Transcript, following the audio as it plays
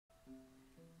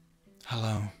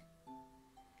Hello,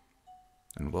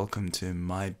 and welcome to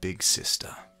My Big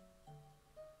Sister.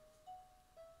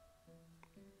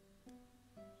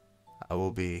 I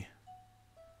will be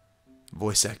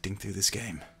voice acting through this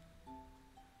game.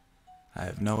 I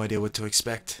have no idea what to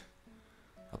expect,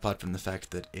 apart from the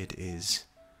fact that it is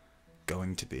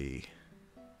going to be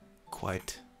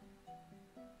quite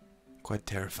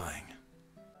terrifying.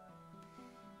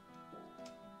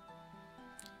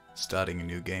 Starting a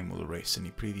new game will erase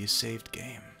any previous saved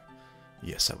game.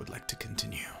 Yes, I would like to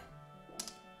continue.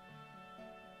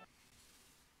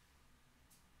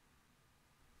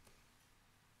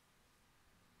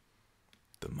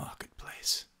 The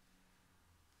marketplace.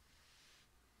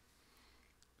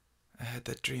 I had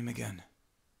that dream again.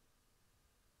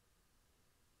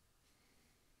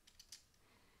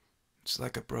 It's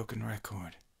like a broken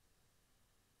record,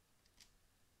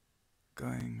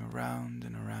 going around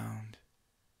and around,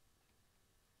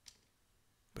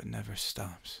 but never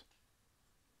stops.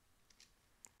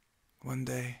 One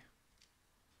day,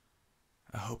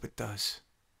 I hope it does.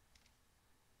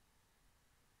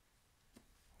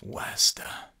 Wasta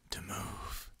to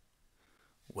move.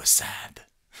 Wasad.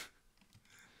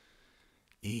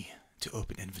 E to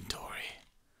open inventory.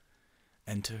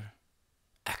 Enter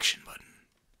action button.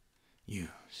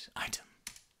 Use item.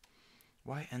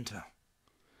 Why enter?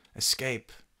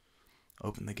 Escape.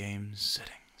 Open the game's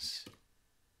settings.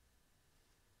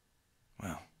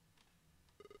 Well,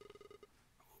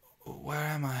 where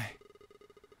am I?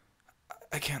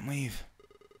 I can't leave.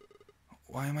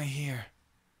 Why am I here?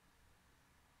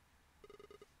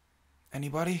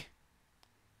 Anybody?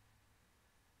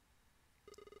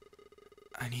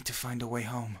 I need to find a way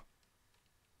home.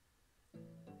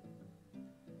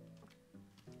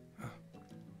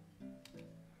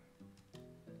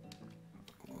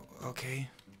 Okay.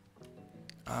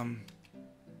 I'm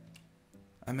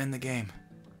in the game.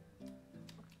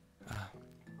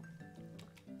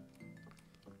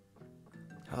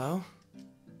 Hello?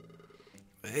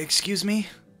 Excuse me?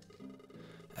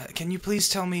 Can you please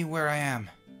tell me where I am?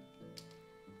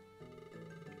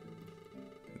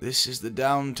 This is the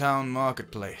downtown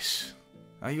marketplace.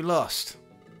 Are you lost?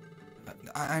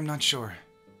 I'm not sure.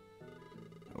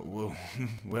 Well,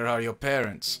 where are your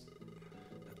parents?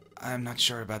 I'm not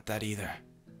sure about that either.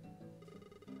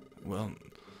 Well,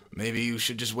 maybe you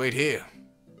should just wait here.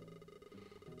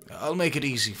 I'll make it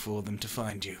easy for them to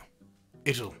find you.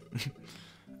 It'll...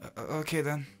 Okay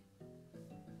then.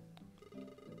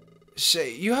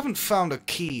 Say, you haven't found a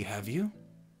key, have you?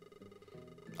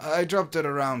 I dropped it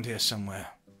around here somewhere.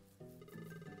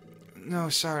 No,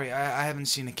 sorry, I haven't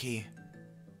seen a key.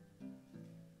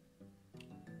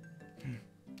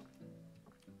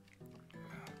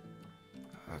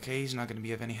 Okay, he's not going to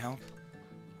be of any help.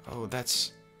 Oh,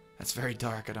 that's very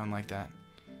dark. I don't like that.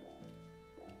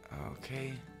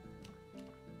 Okay.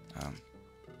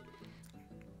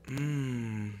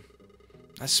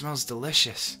 That smells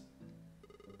delicious.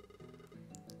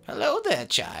 Hello there,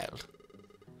 child.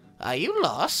 Are you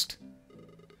lost?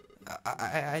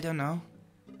 I don't know.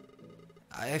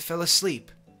 I fell asleep.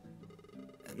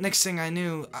 Next thing I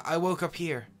knew, I woke up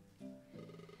here.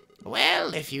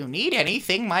 Well, if you need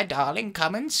anything, my darling,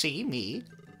 come and see me.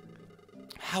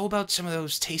 How about some of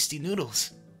those tasty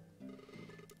noodles?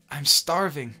 I'm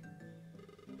starving.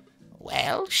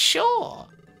 Well, sure.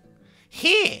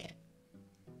 Here.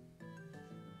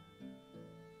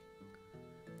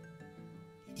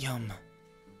 Yum.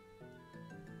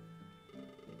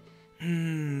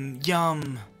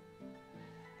 Yum.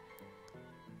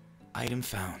 Item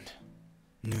found.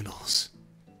 Noodles.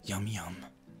 Yum yum.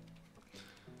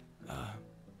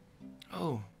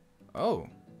 Oh.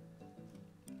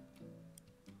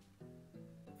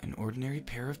 An ordinary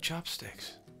pair of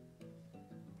chopsticks.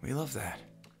 We love that.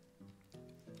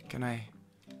 Can I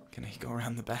go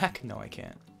around the back? No, I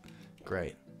can't.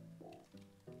 Great.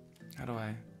 How do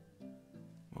I...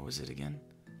 What was it again?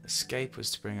 Escape was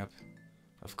to bring up...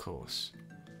 Of course.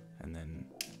 And then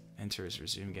enter as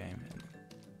resume game. And...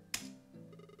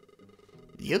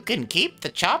 You can keep the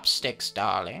chopsticks,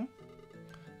 darling.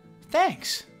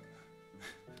 Thanks.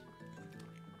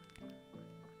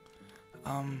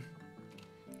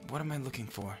 What am I looking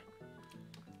for?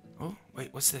 Oh,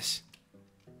 wait, what's this?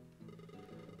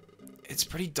 It's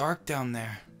pretty dark down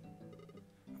there.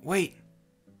 Wait.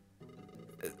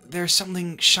 There's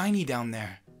something shiny down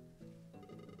there.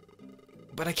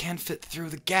 But I can't fit through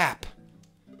the gap.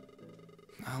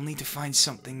 I'll need to find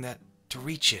something to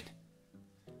reach it.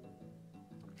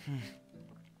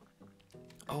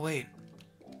 Oh, wait.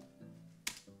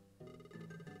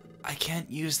 I can't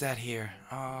use that here.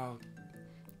 Oh,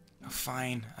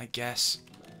 fine, I guess.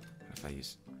 What if I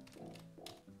use...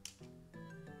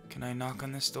 Can I knock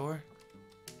on this door?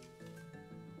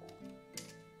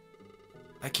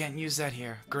 I can't use that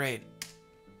here. Great.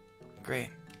 Great.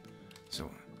 So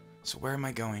where am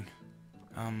I going?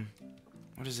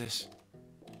 What is this?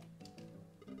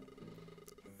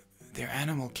 They're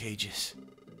animal cages.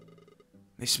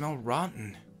 They smell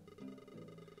rotten.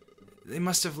 They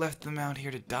must have left them out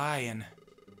here to die, and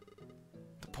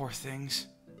the poor things.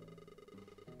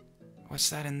 What's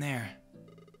that in there?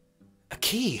 A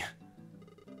key!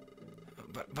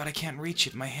 But I can't reach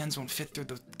it. My hands won't fit through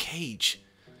the cage.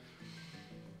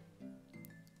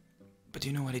 But do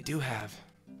you know what I do have?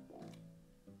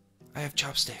 I have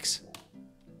chopsticks.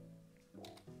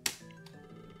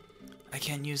 I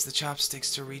can't use the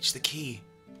chopsticks to reach the key.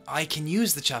 I can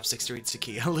use the chopsticks to reach the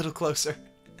key. A little closer.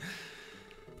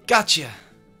 Gotcha!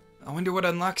 I wonder what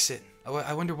unlocks it.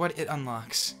 I wonder what it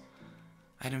unlocks.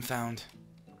 Item found.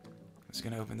 I was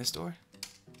gonna open this door.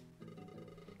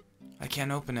 I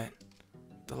can't open it.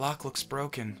 The lock looks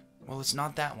broken. Well, it's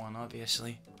not that one,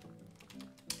 obviously.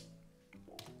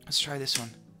 Let's try this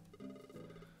one.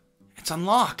 It's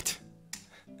unlocked!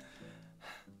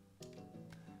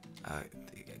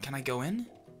 Can I go in?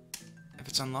 If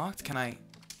it's unlocked, can I...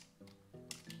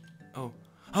 Oh.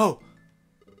 Oh!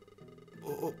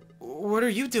 What are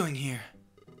you doing here?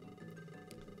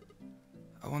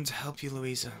 I want to help you,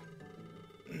 Louisa.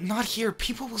 Not here.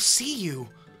 People will see you.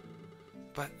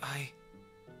 But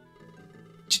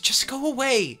just go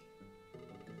away.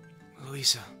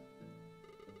 Louisa.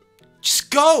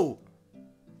 Just go!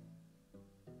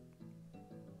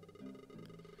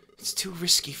 It's too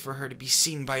risky for her to be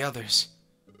seen by others.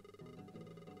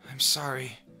 I'm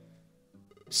sorry.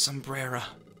 Sombrera.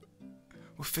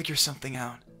 We'll figure something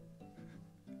out.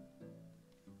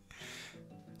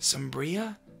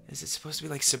 Sombria? Is it supposed to be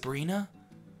like Sabrina?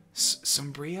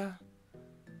 Sombria?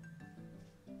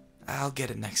 I'll get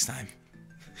it next time.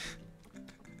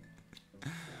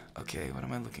 Okay, what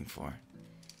am I looking for?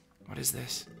 What is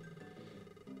this?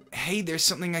 Hey, there's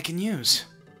something I can use.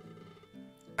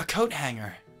 A coat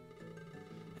hanger.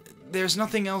 There's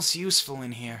nothing else useful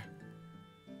in here.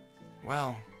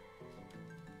 Well.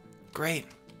 Great.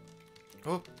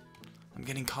 Oh, I'm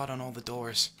getting caught on all the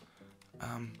doors.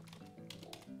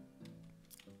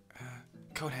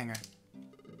 Coat hanger.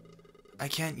 I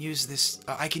can't use this.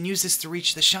 I can use this to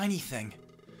reach the shiny thing.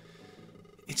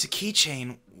 It's a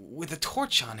keychain with a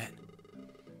torch on it.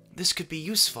 This could be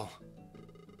useful.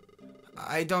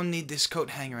 I don't need this coat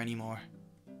hanger anymore.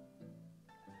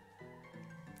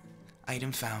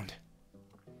 Item found.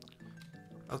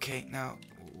 Okay, now,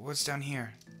 what's down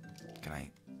here? Can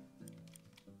I...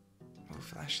 Oh,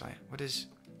 flashlight. What is...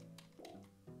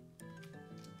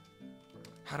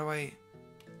 How do I...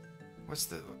 What's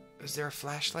the... Is there a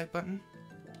flashlight button?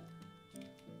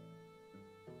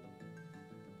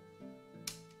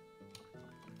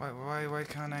 Why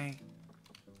can't I...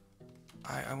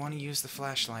 I want to use the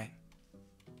flashlight.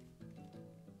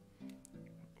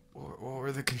 What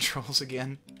were the controls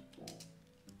again?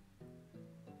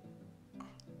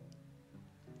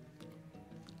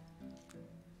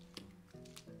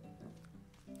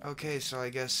 Okay, so I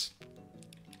guess...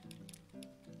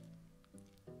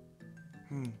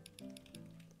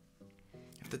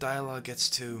 If the dialogue gets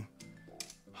too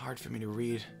hard for me to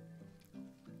read,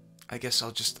 I guess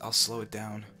I'll slow it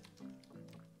down.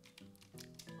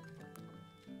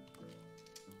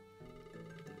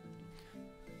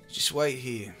 Just wait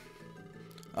here.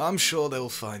 I'm sure they'll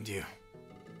find you.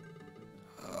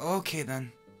 Okay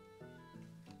then.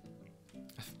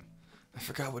 I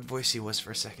forgot what voice he was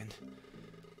for a second.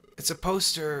 It's a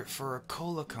poster for a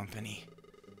cola company.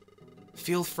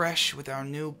 Feel fresh with our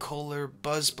new Kohler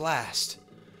Buzz Blast.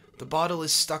 The bottle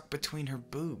is stuck between her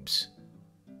boobs.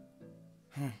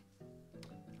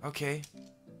 Okay.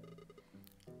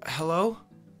 Hello?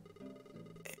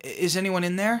 Is anyone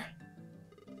in there?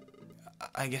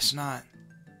 I guess not.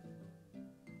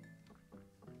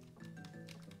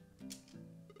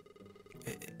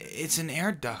 It's an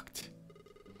air duct.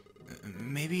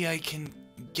 Maybe I can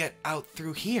get out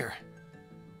through here.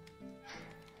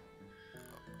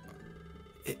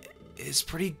 It's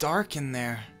pretty dark in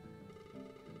there.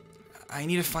 I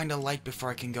need to find a light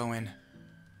before I can go in.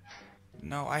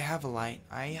 No, I have a light.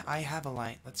 I have a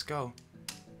light. Let's go.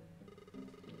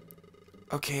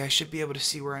 Okay, I should be able to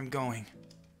see where I'm going.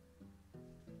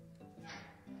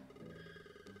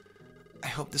 I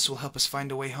hope this will help us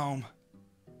find a way home.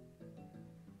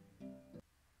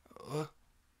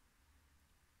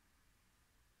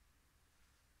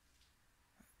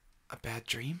 A bad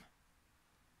dream?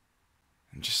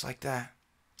 And just like that,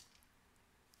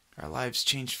 our lives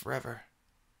changed forever.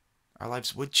 Our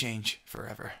lives would change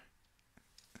forever.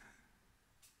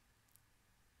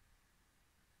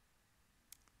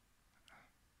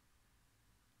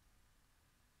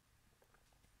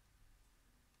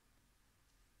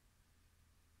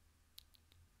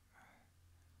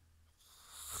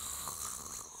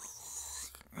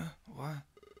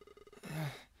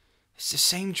 It's the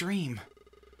same dream.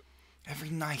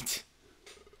 Every night.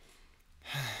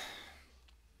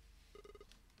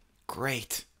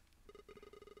 Great.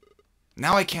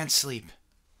 Now I can't sleep.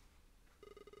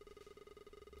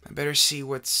 I better see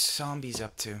what Zombie's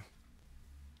up to.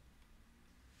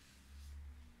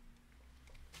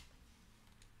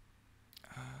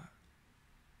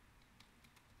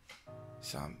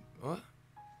 What?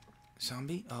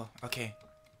 Zombie? Oh, okay.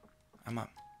 I'm up.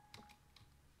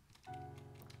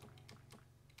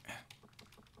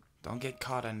 Don't get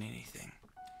caught on anything.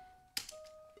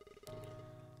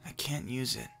 I can't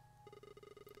use it.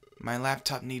 My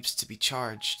laptop needs to be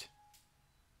charged.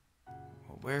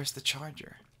 Well, where's the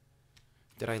charger?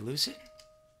 Did I lose it?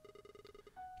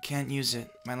 Can't use it.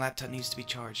 My laptop needs to be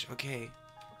charged. Okay.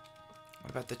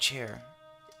 What about the chair?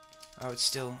 Oh, it's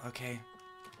still okay.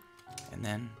 And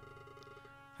then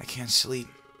I can't sleep.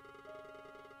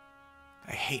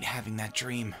 I hate having that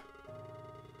dream.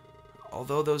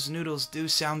 Although those noodles do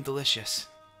sound delicious.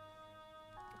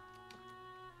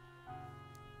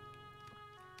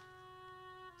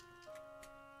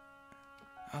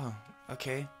 Oh,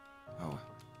 okay. Oh,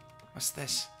 what's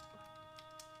this?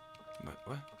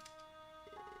 What?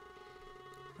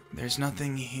 There's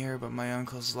nothing here but my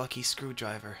uncle's lucky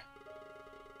screwdriver.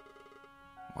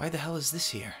 Why the hell is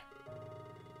this here?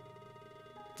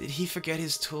 Did he forget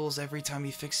his tools every time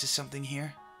he fixes something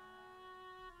here?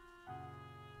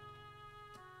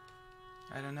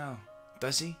 I don't know.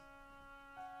 Does he?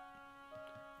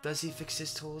 Does he fix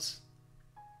his tools?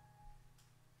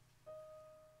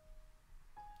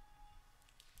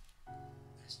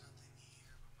 There's nothing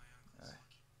here but my uncle's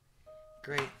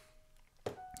lucky.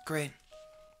 Great.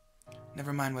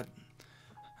 Never mind what...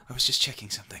 I was just checking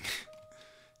something.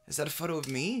 Is that a photo of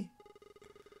me?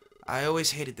 I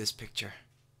always hated this picture.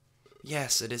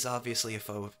 Yes, it is obviously a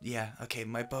photo of... Yeah, okay,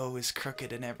 my bow is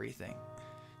crooked and everything.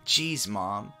 Jeez,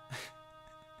 Mom.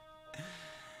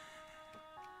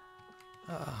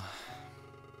 Oh.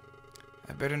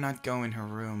 I better not go in her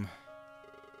room.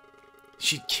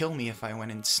 She'd kill me if I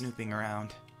went in snooping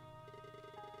around.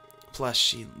 Plus,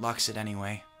 she locks it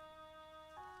anyway.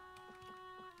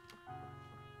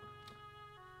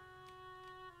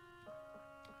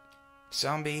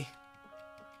 Zombie.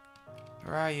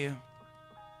 Where are you?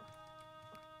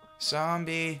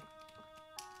 Zombie.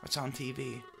 What's on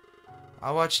TV?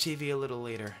 I'll watch TV a little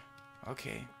later.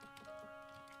 Okay.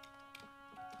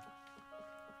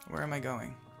 Where am I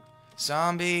going?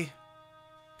 Zombie.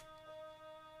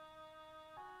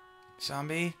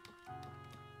 Zombie.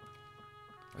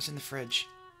 What's in the fridge?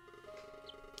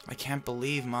 I can't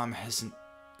believe Mom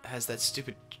has that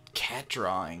stupid cat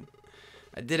drawing.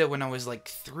 I did it when I was like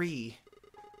 3.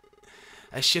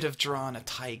 I should have drawn a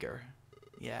tiger.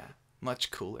 Yeah,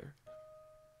 much cooler.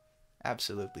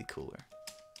 Absolutely cooler.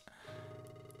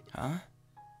 Huh?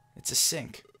 It's a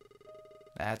sink.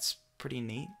 That's pretty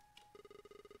neat.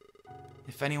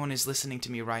 If anyone is listening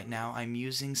to me right now, I'm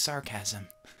using sarcasm.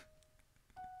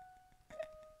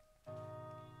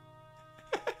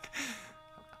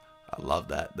 I love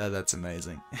that. That's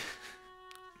amazing.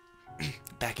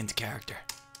 Back into character.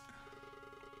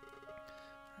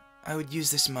 I would use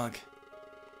this mug,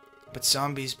 but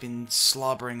Zombie's been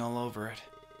slobbering all over it.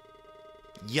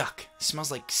 Yuck. It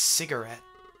smells like cigarette.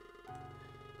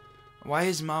 Why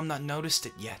has Mom not noticed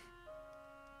it yet?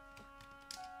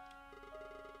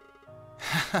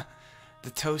 The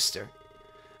toaster.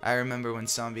 I remember when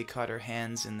Zombie caught her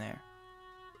hands in there.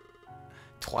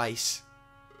 Twice.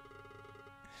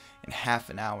 In half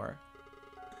an hour.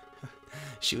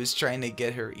 She was trying to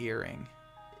get her earring.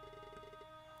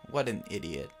 What an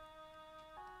idiot.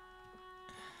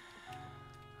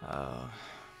 Oh.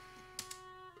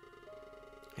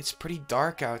 It's pretty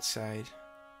dark outside.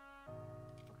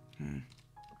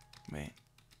 Wait.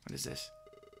 What is this?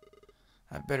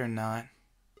 I better not.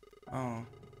 Oh.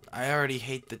 I already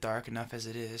hate the dark enough as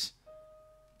it is.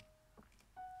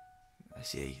 I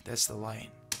see. That's the light.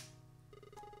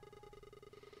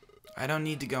 I don't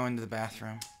need to go into the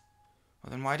bathroom.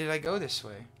 Well, then why did I go this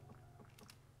way?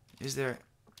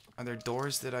 Are there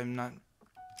doors that I'm not...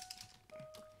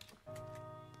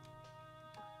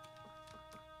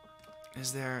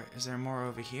 Is there more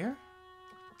over here?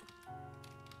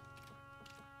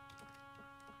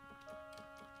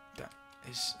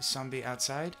 Is Zombie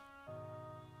outside?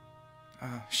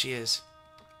 Oh, she is.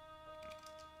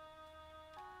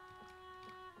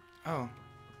 Oh,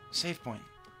 save point.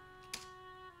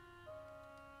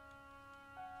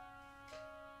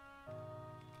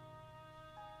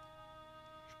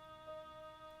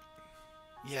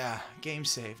 Yeah, game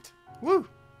saved. Woo!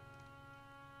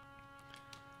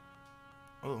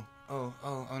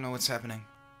 Oh no, what's happening?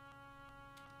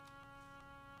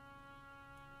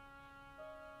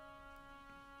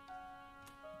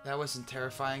 That wasn't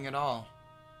terrifying at all.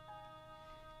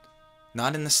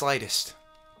 Not in the slightest.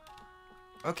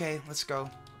 Okay, let's go.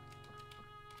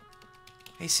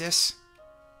 Hey, sis.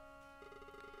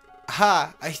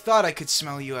 Ha! I thought I could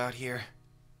smell you out here.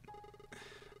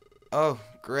 Oh,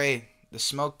 great. The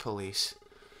smoke police.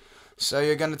 So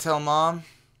you're gonna tell Mom?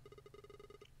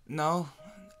 No,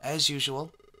 as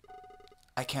usual.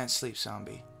 I can't sleep,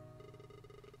 zombie.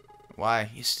 Why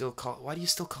do you still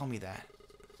call me that?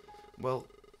 Well,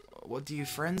 what do your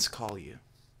friends call you?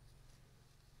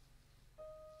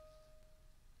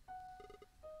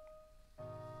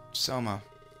 Soma.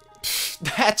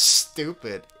 That's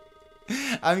stupid.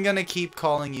 I'm gonna keep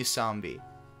calling you zombie.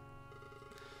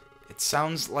 It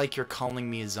sounds like you're calling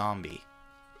me a zombie.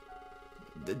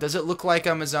 Does it look like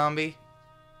I'm a zombie?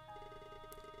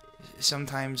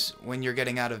 Sometimes when you're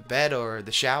getting out of bed or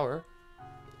the shower.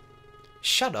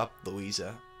 Shut up,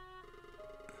 Louisa.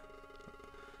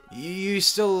 You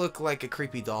still look like a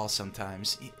creepy doll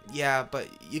sometimes. Yeah, but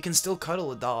you can still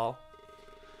cuddle a doll.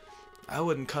 I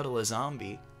wouldn't cuddle a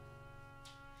zombie.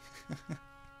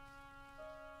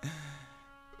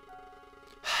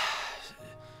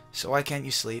 So why can't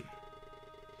you sleep?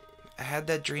 I had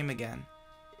that dream again.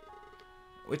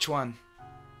 Which one?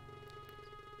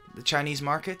 The Chinese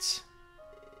markets?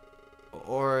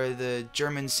 Or the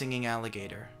German singing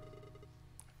alligator?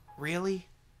 Really?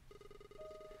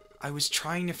 I was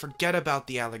trying to forget about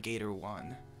the alligator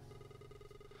one.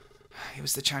 It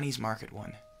was the Chinese market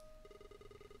one.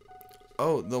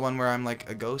 Oh, the one where I'm like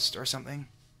a ghost or something?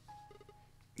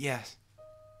 Yes.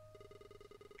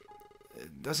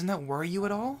 Doesn't that worry you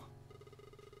at all?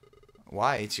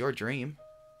 Why? It's your dream.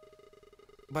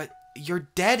 But you're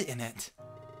dead in it.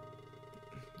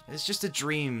 It's just a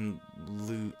dream,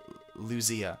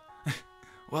 Luzia.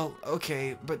 Well,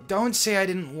 okay, but don't say I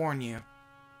didn't warn you.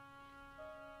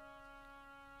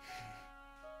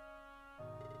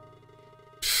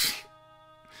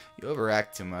 You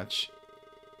overact too much.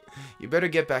 You better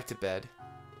get back to bed.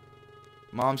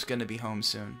 Mom's gonna be home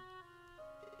soon.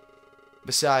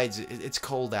 Besides, it's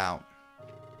cold out.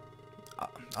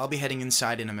 I'll be heading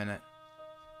inside in a minute.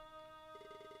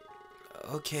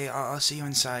 Okay, I'll see you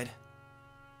inside.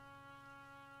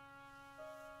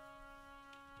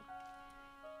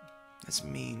 That's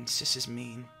mean. Sis is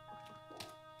mean.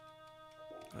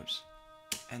 Oops.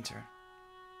 Enter.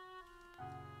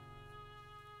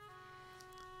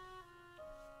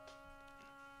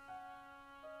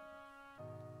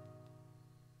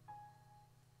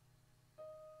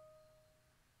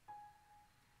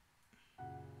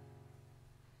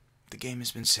 The game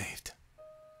has been saved.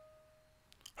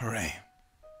 Hooray.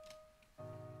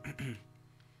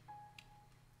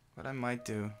 What I might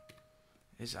do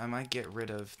is I might get rid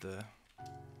of the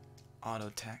auto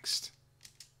text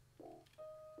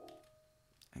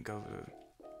and go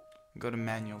to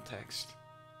manual text.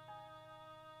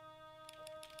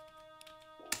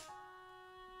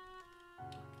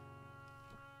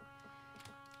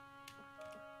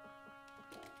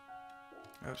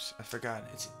 Oops, I forgot.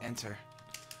 It's enter.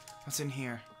 What's in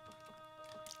here?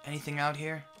 Anything out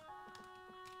here?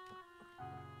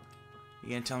 You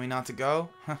gonna tell me not to go?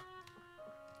 Huh.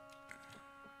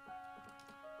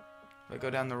 Do I go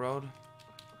down the road?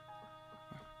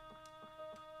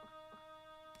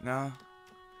 No?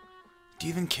 Do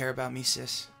you even care about me,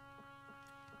 sis?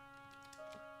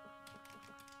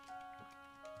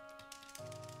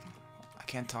 I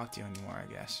can't talk to you anymore,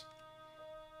 I guess.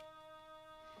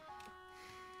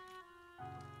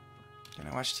 Can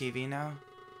I watch TV now?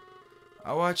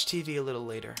 I'll watch TV a little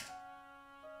later.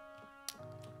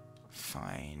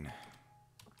 Fine.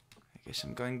 I guess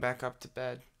I'm going back up to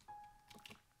bed.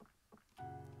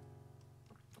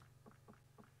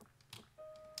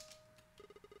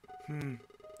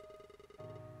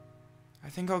 I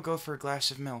think I'll go for a glass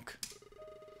of milk.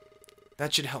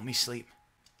 That should help me sleep.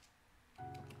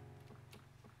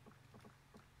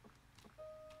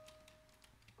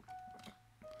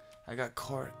 I got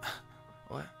caught.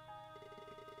 What?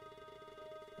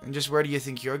 And just where do you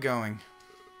think you're going?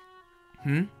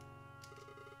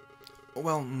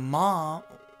 Well, Mom,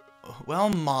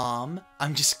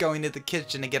 I'm just going to the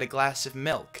kitchen to get a glass of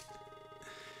milk.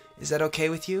 Is that okay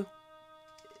with you?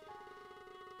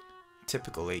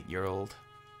 Typical 8-year-old.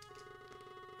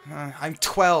 I'm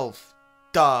 12.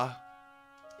 Duh.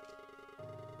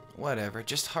 Whatever,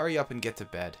 just hurry up and get to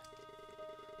bed.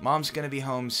 Mom's gonna be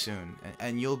home soon,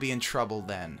 and you'll be in trouble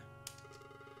then.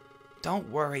 Don't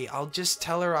worry, I'll just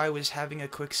tell her I was having a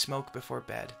quick smoke before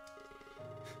bed.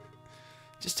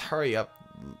 Just hurry up.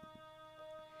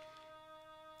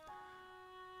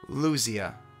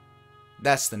 Luzia.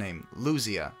 That's the name.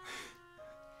 Luzia.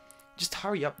 Just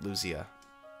hurry up, Luzia.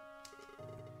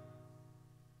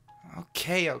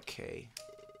 Okay, okay.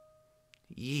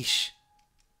 Yeesh.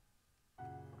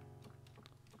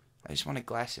 I just want a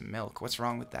glass of milk. What's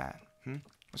wrong with that?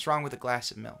 What's wrong with a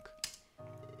glass of milk?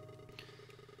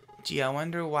 Gee, I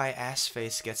wonder why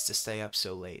Assface gets to stay up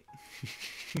so late.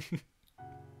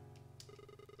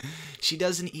 She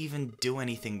doesn't even do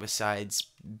anything besides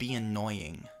be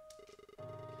annoying.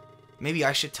 Maybe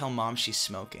I should tell Mom she's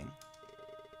smoking.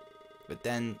 But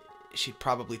then she'd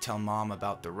probably tell Mom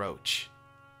about the roach.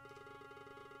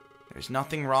 There's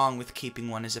nothing wrong with keeping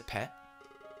one as a pet.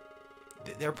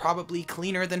 They're probably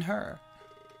cleaner than her.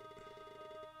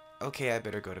 Okay, I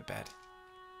better go to bed.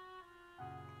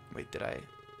 Wait, did I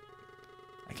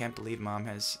can't believe Mom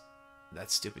has that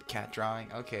stupid cat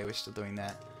drawing. Okay, we're still doing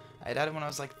that. I had it when I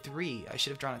was like 3. I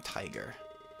should have drawn a tiger.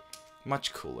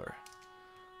 Much cooler.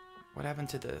 What happened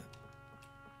to the...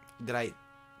 Did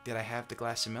I have the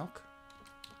glass of milk?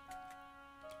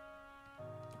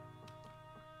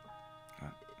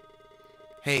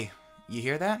 Hey, you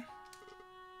hear that?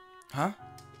 Huh?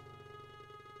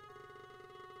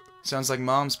 Sounds like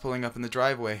Mom's pulling up in the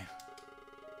driveway.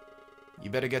 You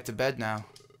better get to bed now.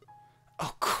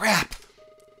 Oh, crap!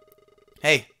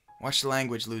 Hey, watch the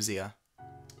language, Luzia.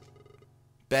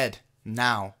 Bed,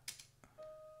 now.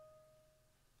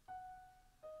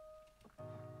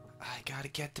 I gotta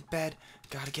get to bed.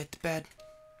 Gotta get to bed.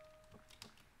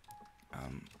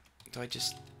 Do I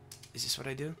just... Is this what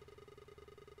I do?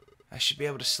 I should be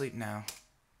able to sleep now.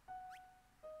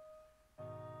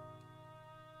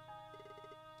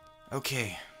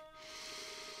 Okay.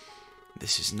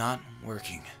 This is not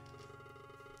working.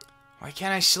 Why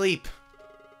can't I sleep?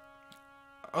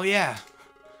 Oh yeah.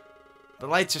 The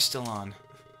lights are still on.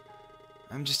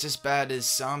 I'm just as bad as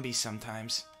zombies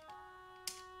sometimes.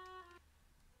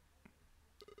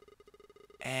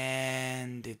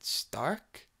 And it's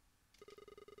dark?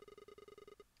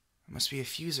 It must be a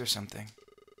fuse or something.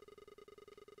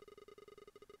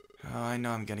 Oh, I know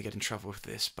I'm gonna get in trouble with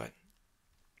this, but...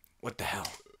 What the hell?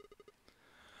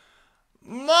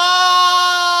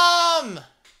 Mom!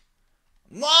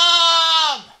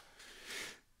 Mom!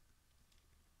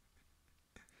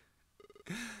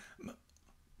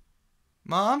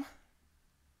 Mom?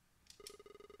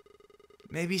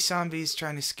 Maybe Zombie's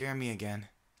trying to scare me again.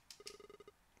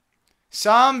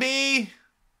 Zombie!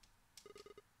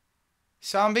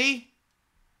 Zombie?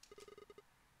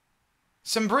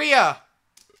 Sombria!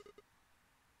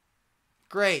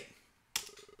 Great.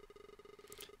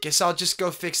 Guess I'll just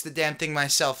go fix the damn thing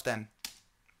myself then.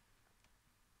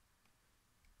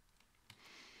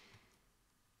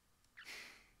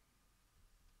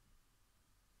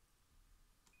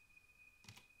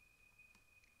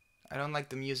 I don't like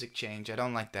the music change. I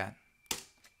don't like that.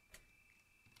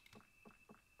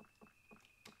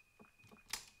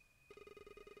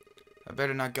 I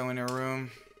better not go in her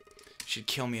room. She'd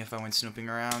kill me if I went snooping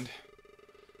around.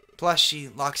 Plus, she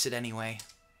locks it anyway.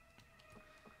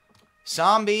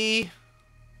 Zombie!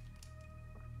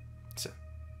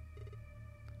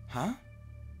 Huh?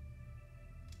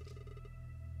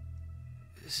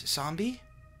 Zombie?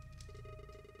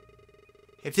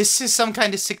 If this is some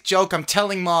kind of sick joke, I'm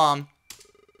telling Mom.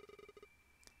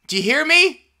 Do you hear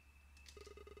me?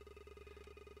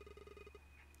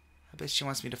 I bet she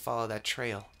wants me to follow that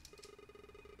trail.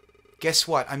 Guess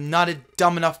what? I'm not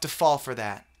dumb enough to fall for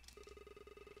that.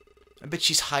 I bet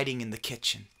she's hiding in the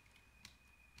kitchen.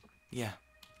 Yeah,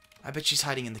 I bet she's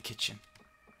hiding in the kitchen.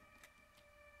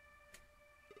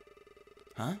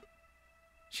 Huh?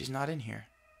 She's not in here.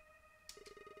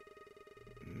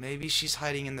 Maybe she's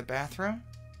hiding in the bathroom?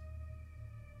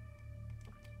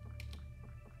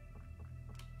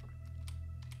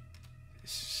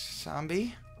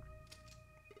 Zombie?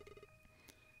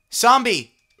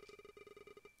 Zombie!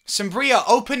 Sombria,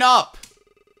 open up!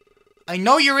 I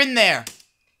know you're in there!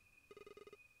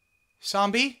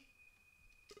 Zombie?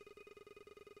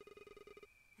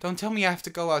 Don't tell me I have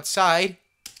to go outside.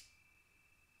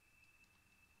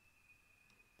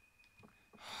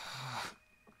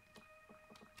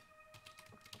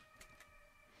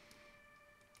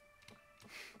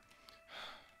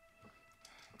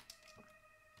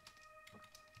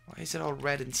 Why is it all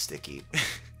red and sticky?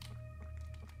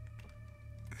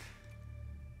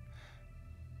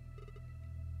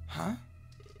 Huh?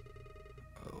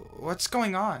 What's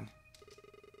going on?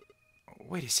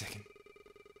 Wait a second.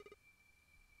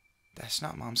 That's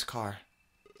not Mom's car.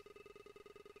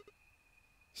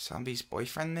 Zombie's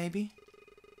boyfriend, maybe?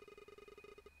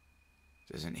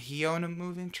 Doesn't he own a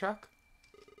moving truck?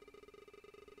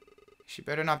 She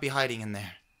better not be hiding in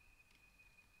there.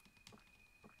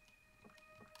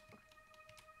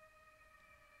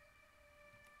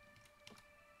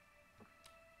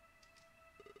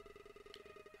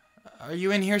 Are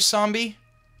you in here, zombie?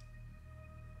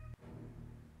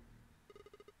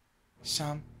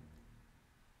 Zombie!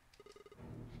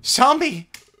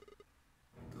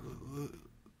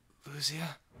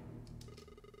 Luzia?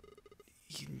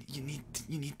 You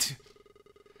need to...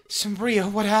 Sombria,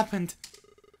 what happened?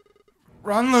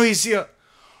 Run, Luzia!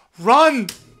 Run!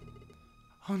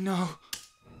 Oh no.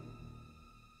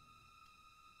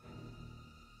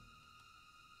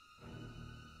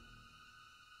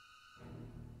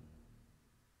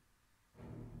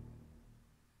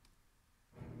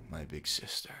 My big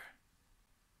sister.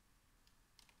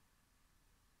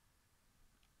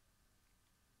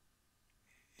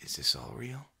 Is this all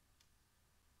real?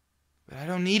 But I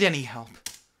don't need any help.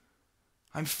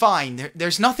 I'm fine.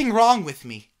 There's nothing wrong with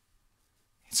me.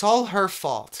 It's all her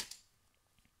fault.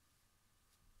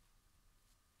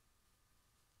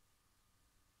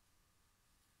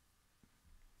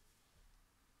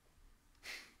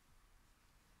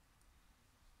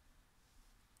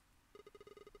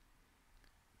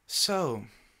 So,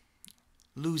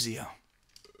 Luzia,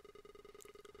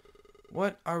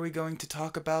 what are we going to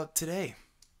talk about today?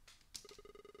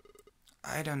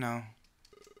 I don't know.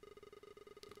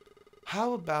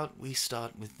 How about we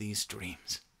start with these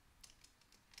dreams?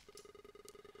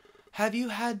 Have you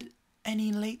had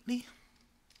any lately?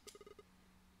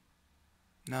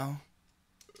 No?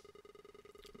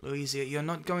 Luzia, you're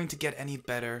not going to get any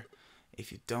better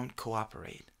if you don't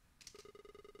cooperate.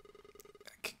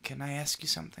 Can I ask you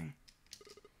something?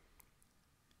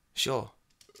 Sure.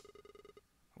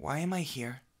 Why am I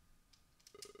here?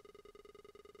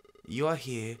 You are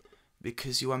here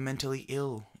because you are mentally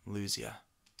ill, Luzia.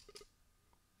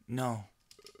 No.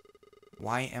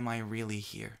 Why am I really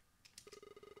here?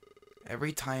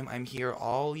 Every time I'm here,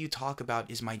 all you talk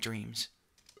about is my dreams.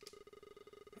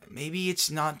 Maybe it's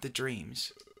not the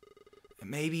dreams.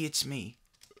 Maybe it's me.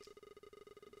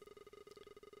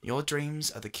 Your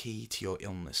dreams are the key to your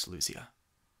illness, Luzia.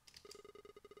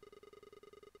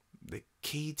 The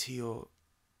key to your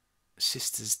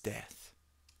sister's death.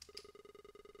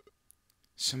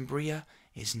 Sombria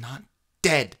is not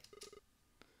dead.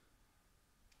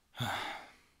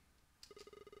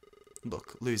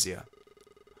 Look, Luzia,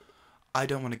 I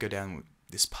don't want to go down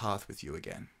this path with you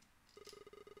again.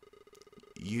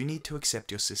 You need to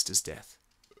accept your sister's death.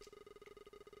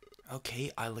 Okay,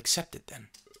 I'll accept it then.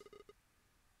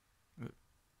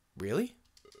 Really?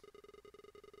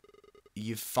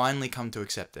 You've finally come to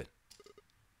accept it.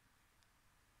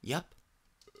 Yep.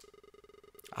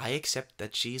 I accept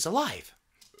that she's alive.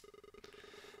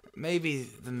 Maybe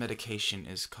the medication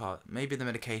is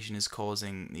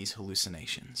causing these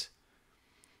hallucinations.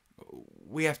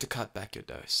 We have to cut back your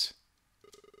dose.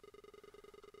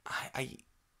 I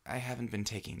haven't been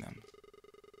taking them.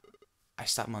 I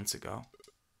stopped months ago.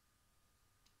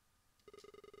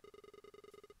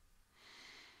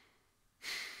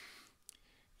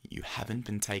 You haven't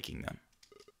been taking them.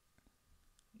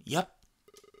 Yup.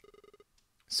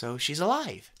 So she's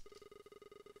alive.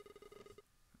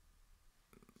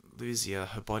 Luzia,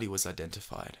 her body was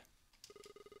identified.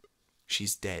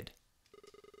 She's dead.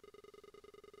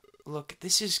 Look,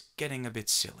 this is getting a bit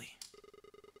silly.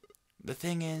 The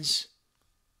thing is...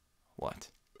 What?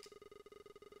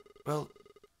 Well,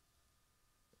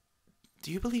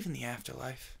 do you believe in the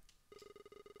afterlife?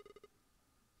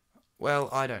 Well,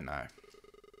 I don't know.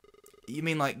 You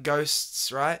mean like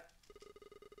ghosts, right?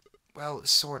 Well,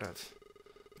 sort of.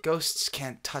 Ghosts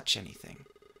can't touch anything.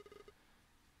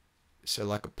 So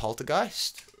like a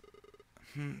poltergeist?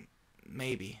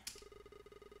 Maybe.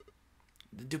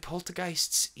 Do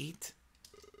poltergeists eat?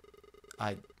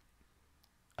 I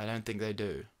don't think they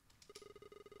do.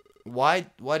 Why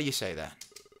do you say that?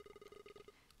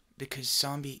 Because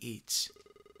zombie eats.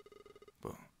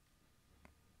 Well,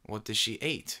 what does she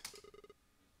eat?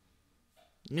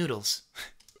 Noodles.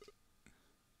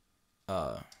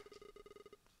 Oh,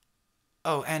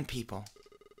 and people.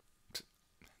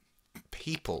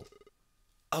 People?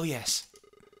 Oh, yes.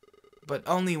 But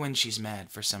only when she's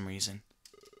mad for some reason.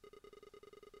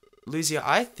 Luzia,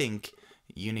 I think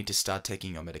you need to start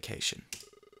taking your medication.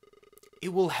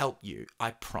 It will help you,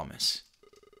 I promise.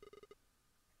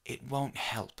 It won't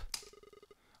help.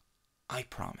 I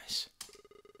promise.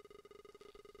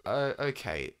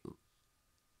 Okay.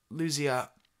 Luzia,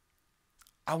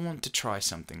 I want to try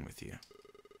something with you.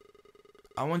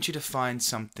 I want you to find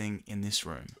something in this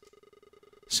room.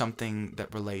 Something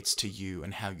that relates to you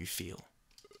and how you feel.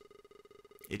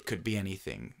 It could be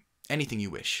anything. Anything you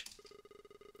wish.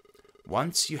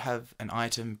 Once you have an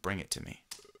item, bring it to me.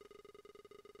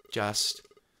 Just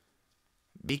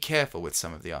be careful with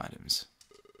some of the items.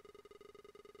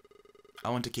 I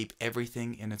want to keep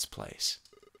everything in its place.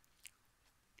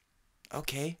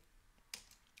 Okay.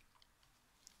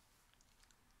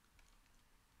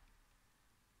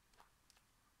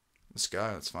 Let's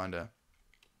go. Let's find a...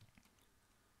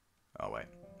 Oh, wait.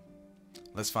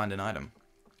 Let's find an item.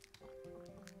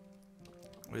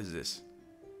 What is this?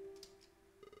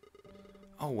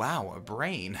 Oh, wow. A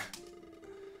brain.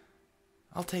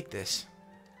 I'll take this.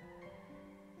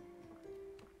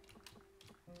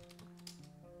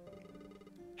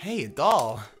 Hey, a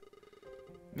doll.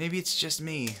 Maybe it's just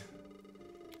me.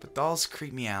 But dolls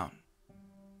creep me out.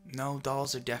 No,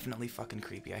 dolls are definitely fucking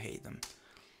creepy. I hate them.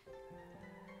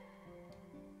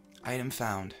 Item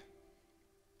found.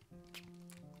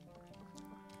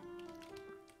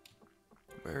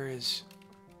 Where is...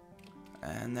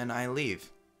 And then I leave.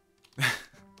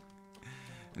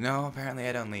 No, apparently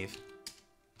I don't leave.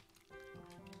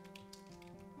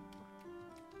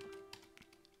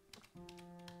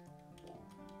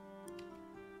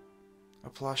 A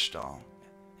plush doll.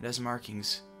 It has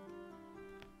markings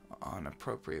on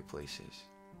appropriate places.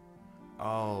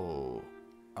 Oh.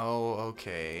 Oh,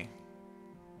 okay.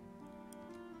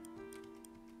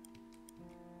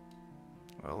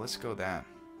 Well, let's go that.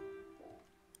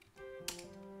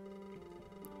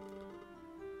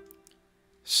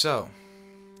 So,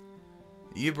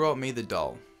 you brought me the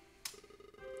doll.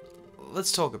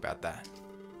 Let's talk about that.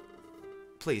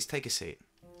 Please, take a seat.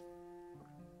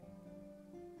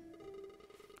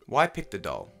 Why pick the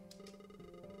doll?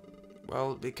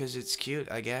 Well, because it's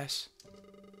cute, I guess.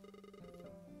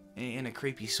 In a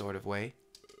creepy sort of way.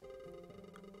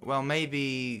 Well,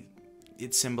 maybe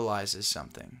it symbolizes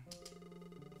something.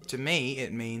 To me,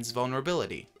 it means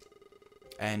vulnerability.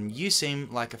 And you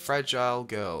seem like a fragile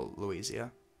girl,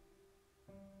 Luzia.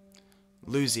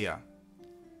 Luzia.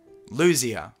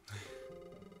 Luzia.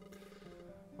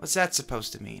 What's that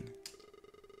supposed to mean?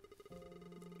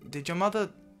 Did your mother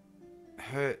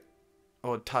hurt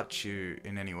or touch you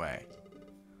in any way?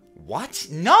 What?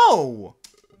 No!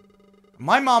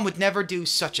 My mom would never do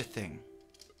such a thing.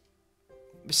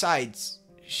 Besides,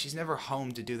 she's never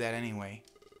home to do that anyway.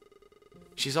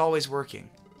 She's always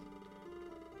working.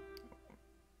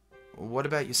 What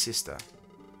about your sister?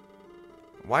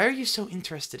 Why are you so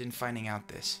interested in finding out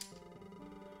this?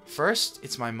 First,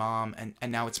 it's my mom,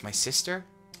 and now it's my sister?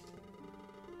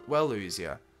 Well,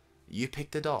 Luzia, you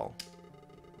picked a doll.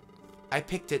 I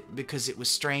picked it because it was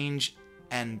strange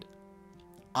and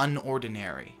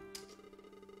unordinary.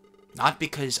 Not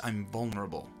because I'm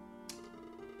vulnerable.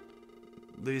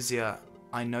 Luzia,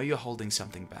 I know you're holding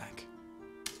something back.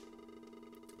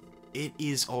 It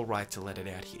is alright to let it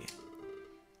out here.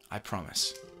 I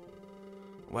promise.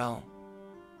 Well,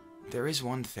 there is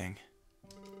one thing.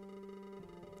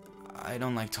 I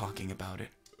don't like talking about it.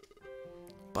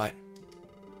 But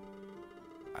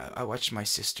I watched my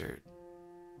sister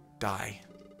die.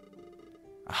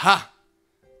 Aha!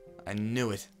 I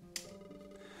knew it.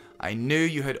 I knew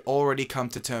you had already come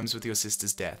to terms with your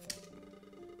sister's death.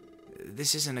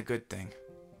 This isn't a good thing.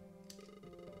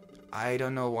 I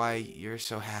don't know why you're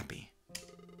so happy.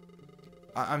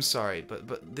 I'm sorry,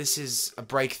 but this is a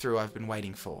breakthrough I've been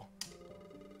waiting for.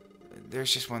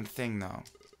 There's just one thing, though.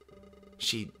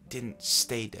 She didn't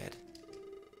stay dead.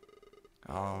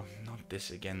 Oh, not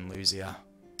this again, Luzia.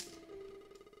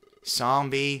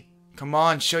 Zombie, come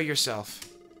on, show yourself.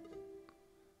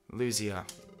 Luzia.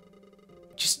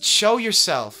 Just show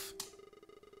yourself.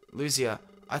 Luzia,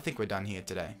 I think we're done here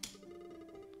today.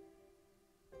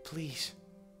 Please.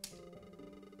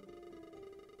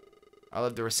 I'll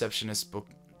have the receptionist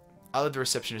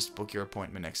book your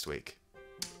appointment next week.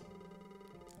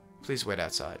 Please wait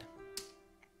outside.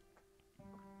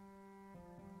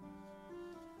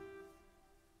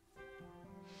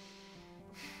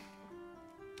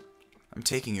 I'm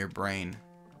taking your brain.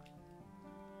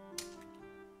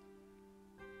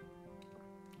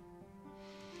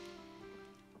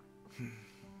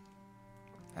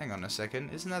 Hang on a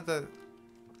second. Isn't that the...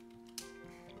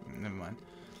 Never mind.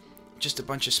 Just a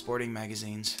bunch of sporting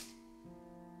magazines.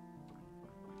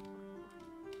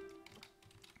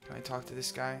 Can I talk to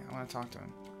this guy? I want to talk to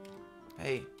him.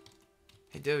 Hey.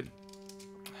 Hey, dude.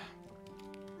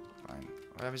 Fine.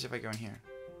 What happens if I go in here?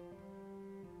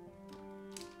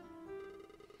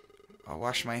 I'll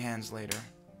wash my hands later.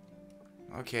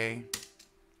 Okay.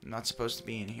 I'm not supposed to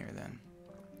be in here then.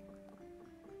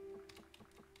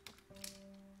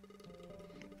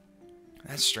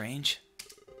 That's strange.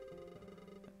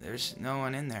 There's no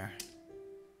one in there.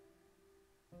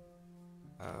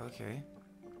 Oh, okay.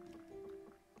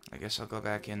 I guess I'll go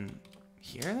back in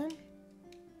here then?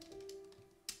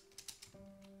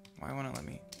 Why won't it let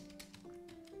me?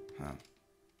 Huh.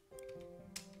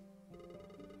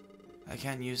 I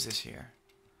can't use this here.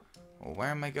 Well, where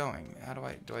am I going? How do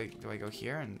I go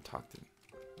here and talk to them?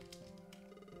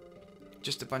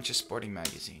 Just a bunch of sporting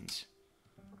magazines.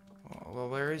 Well,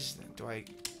 where is it?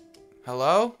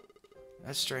 Hello?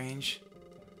 That's strange.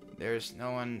 There's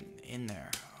no one in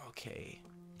there. Okay.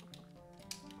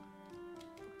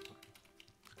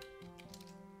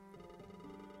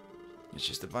 It's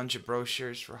just a bunch of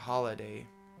brochures for holiday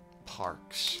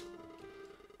parks.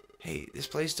 Hey, this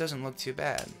place doesn't look too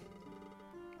bad.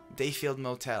 Dayfield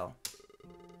Motel.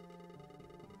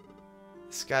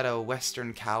 It's got a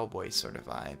Western cowboy sort of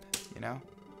vibe, you know?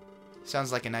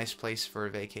 Sounds like a nice place for a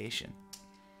vacation.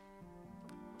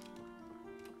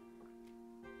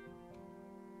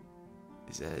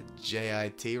 Is that a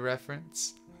JIT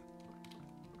reference?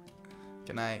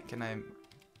 Can I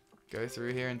go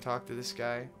through here and talk to this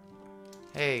guy?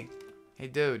 Hey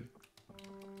dude.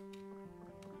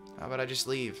 How about I just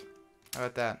leave? How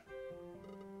about that?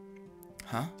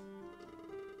 Huh?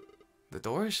 The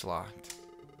door is locked.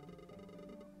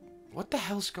 What the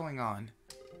hell's going on?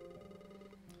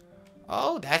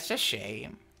 Oh, that's a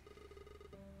shame.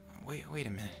 Wait a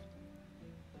minute.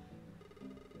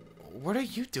 What are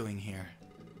you doing here?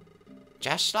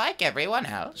 Just like everyone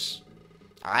else.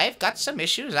 I've got some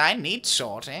issues I need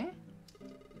sorting.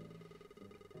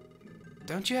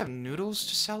 Don't you have noodles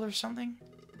to sell or something?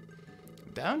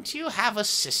 Don't you have a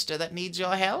sister that needs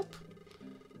your help?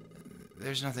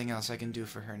 There's nothing else I can do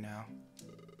for her now.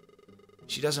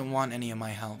 She doesn't want any of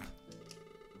my help.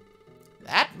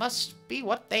 That must be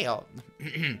what they all...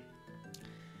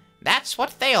 That's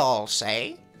what they all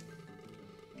say.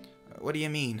 What do you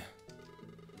mean?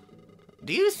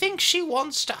 Do you think she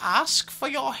wants to ask for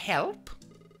your help?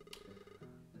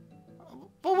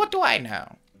 Well, what do I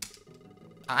know?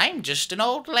 I'm just an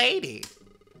old lady.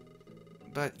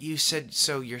 But you said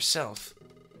so yourself.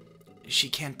 She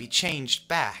can't be changed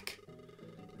back.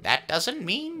 That doesn't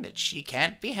mean that she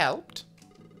can't be helped.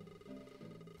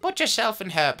 Put yourself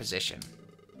in her position.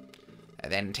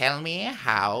 And then tell me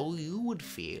how you would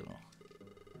feel.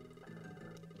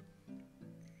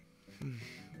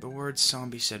 The word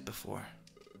zombie said before.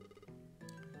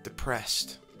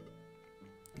 Depressed.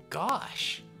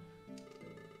 Gosh.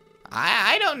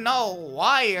 I don't know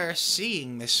why you're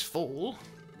seeing this fool.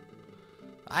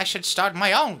 I should start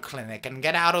my own clinic and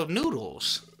get out of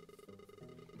noodles.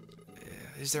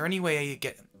 Is there any way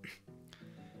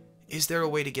Is there a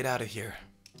way to get out of here?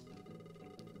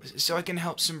 So I can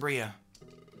help Simbria.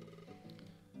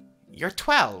 You're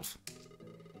 12.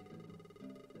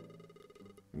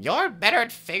 You're better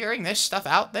at figuring this stuff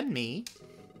out than me.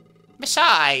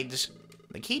 Besides,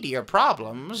 the key to your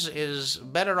problems is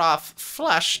better off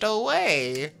flushed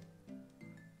away.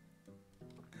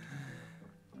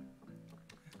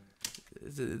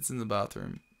 It's in the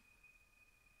bathroom.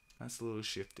 That's a little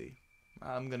shifty.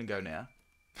 I'm gonna go now.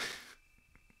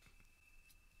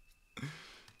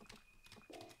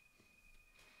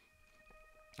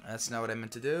 That's not what I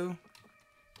meant to do.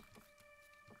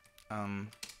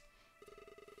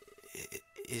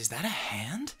 Is that a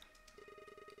hand?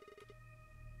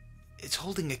 It's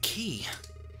holding a key.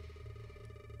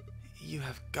 You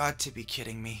have got to be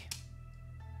kidding me.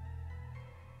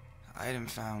 Item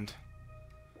found.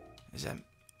 Is that...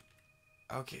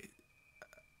 Okay.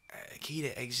 A key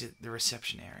to exit the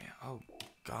reception area. Oh,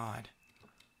 God.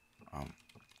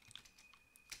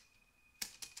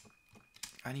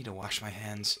 I need to wash my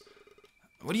hands.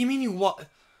 What do you mean you What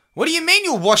do you mean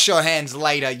you'll wash your hands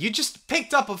later? You just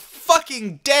picked up a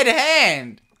fucking dead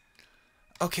hand!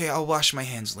 Okay, I'll wash my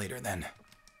hands later then.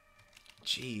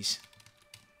 Jeez.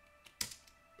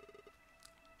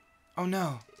 Oh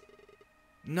no.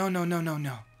 No.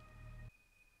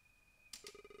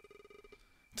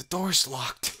 The door's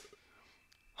locked.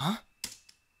 Huh?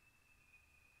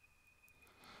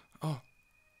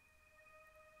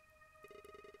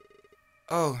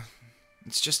 Oh,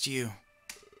 it's just you.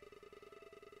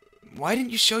 Why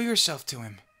didn't you show yourself to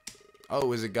him? Oh, it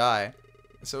was a guy.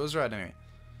 So it was right anyway.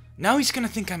 Now he's gonna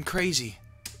think I'm crazy.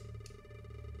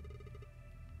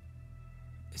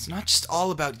 It's not just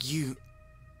all about you,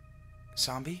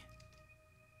 zombie.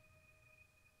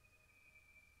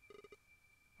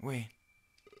 Wait.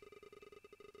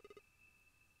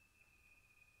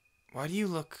 Why do you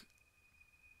look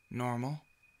normal?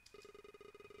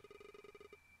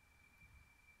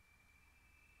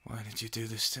 Why did you do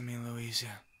this to me,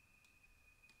 Luzia?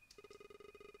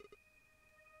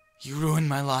 You ruined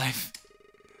my life.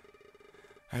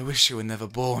 I wish you were never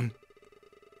born.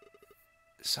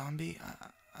 Zombie,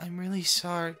 I'm really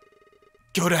sorry.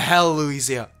 Go to hell,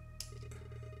 Luzia.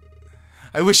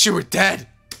 I wish you were dead.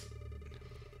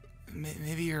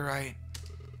 Maybe you're right.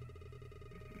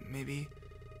 Maybe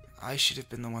I should have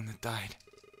been the one that died.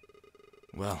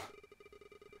 Well,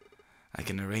 I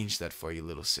can arrange that for you,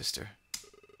 little sister.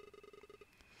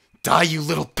 Die, you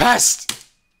little pest!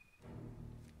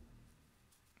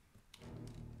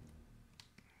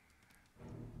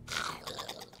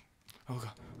 Oh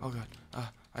god, oh god,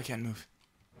 I can't move.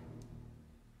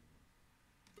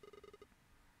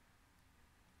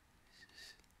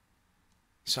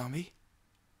 Zombie?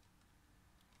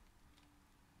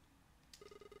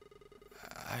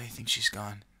 I think she's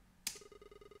gone.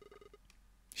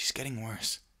 She's getting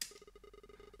worse.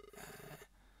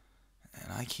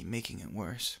 And I keep making it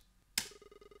worse.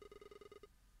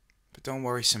 But don't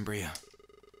worry, Simbria.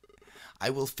 I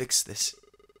will fix this.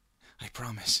 I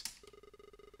promise.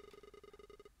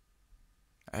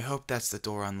 I hope that's the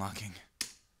door unlocking.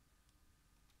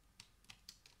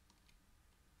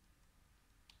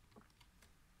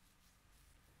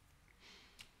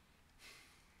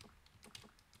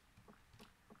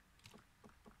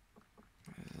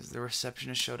 Has the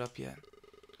receptionist showed up yet?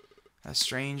 That's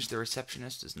strange, the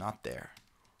receptionist is not there.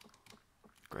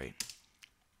 Great.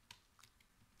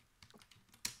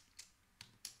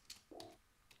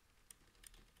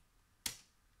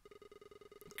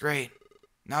 Great.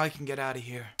 Now I can get out of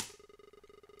here.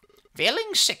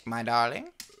 Feeling sick, my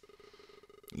darling?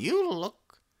 You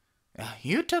look...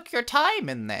 you took your time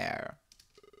in there.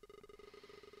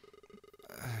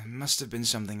 Must have been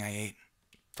something I ate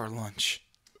for lunch.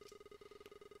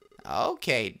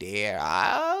 Okay, dear.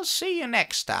 I'll see you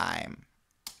next time.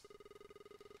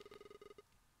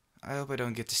 I hope I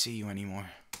don't get to see you anymore.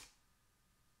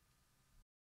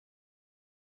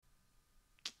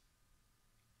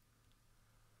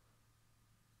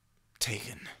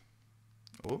 Taken.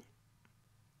 Oh.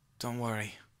 Don't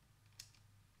worry.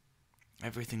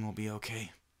 Everything will be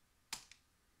okay.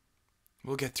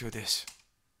 We'll get through this.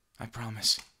 I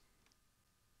promise.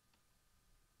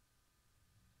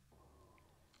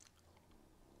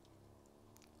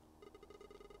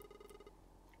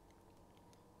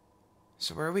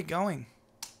 So where are we going?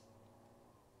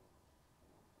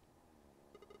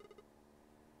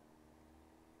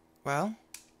 Well?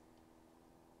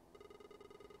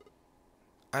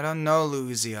 I don't know,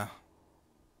 Luzia.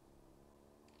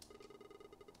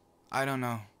 I don't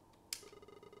know.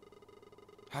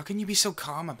 How can you be so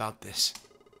calm about this?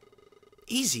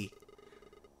 Easy.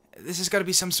 This has got to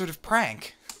be some sort of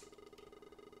prank.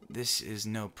 This is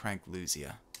no prank,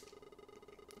 Luzia.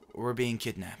 We're being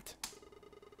kidnapped.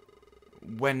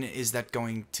 When is that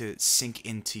going to sink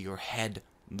into your head,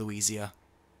 Luzia?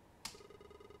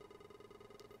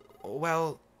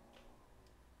 Well,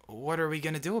 what are we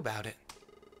gonna do about it?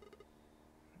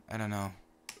 I don't know.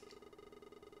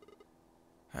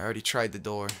 I already tried the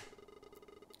door.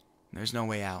 There's no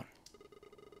way out.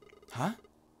 Huh?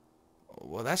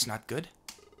 Well, that's not good.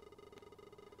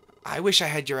 I wish I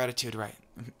had your attitude right.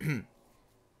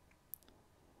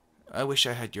 I wish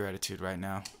I had your attitude right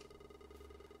now.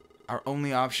 Our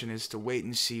only option is to wait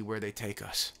and see where they take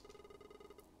us.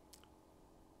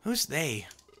 Who's they?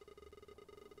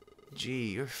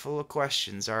 Gee, you're full of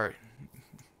questions, Art.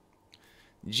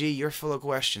 Gee, you're full of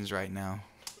questions right now.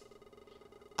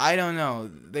 I don't know.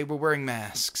 They were wearing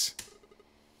masks.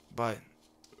 But...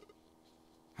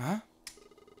 Huh?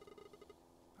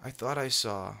 I thought I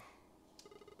saw...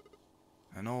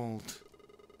 an old...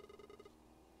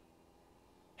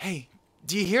 Hey,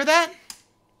 do you hear that?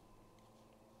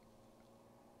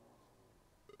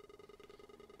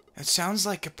 It sounds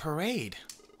like a parade.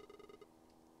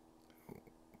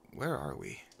 Where are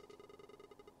we?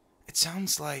 It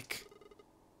sounds like...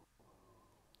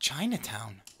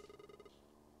 Chinatown.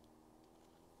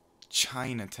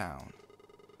 Chinatown.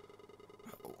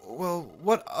 Well,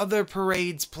 what other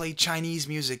parades play Chinese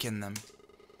music in them?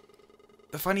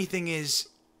 The funny thing is,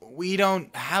 we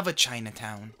don't have a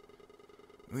Chinatown.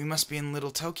 We must be in Little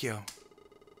Tokyo.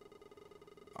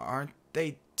 Aren't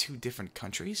they two different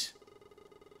countries?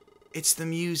 It's the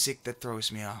music that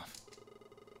throws me off.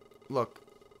 Look,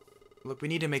 we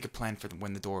need to make a plan for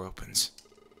when the door opens.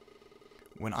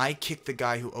 When I kick the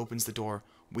guy who opens the door,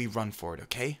 we run for it,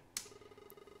 okay?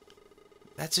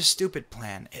 That's a stupid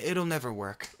plan. It'll never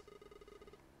work.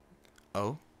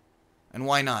 Oh? And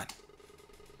why not?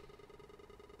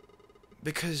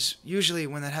 Because usually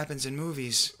when that happens in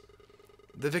movies,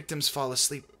 the victims fall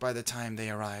asleep by the time they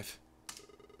arrive.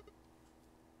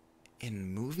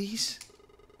 In movies?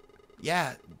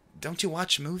 Yeah, don't you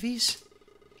watch movies?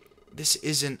 This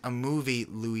isn't a movie,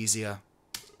 Luzia.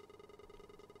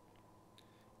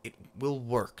 It will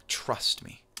work, trust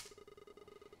me.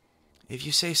 If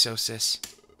you say so, sis.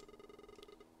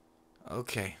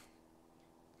 Okay.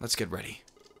 Let's get ready.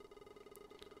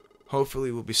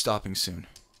 Hopefully we'll be stopping soon.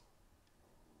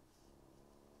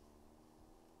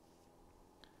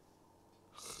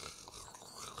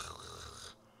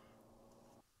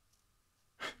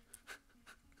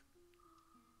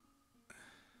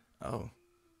 Oh.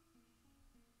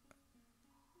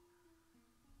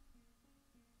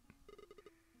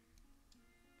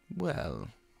 Well,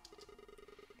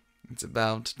 it's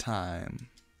about time.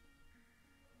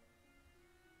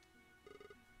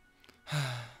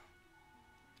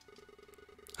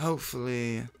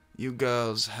 Hopefully, you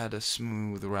girls had a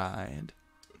smooth ride.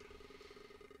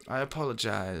 I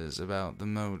apologize about the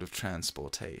mode of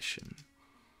transportation.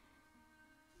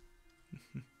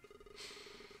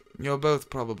 You're both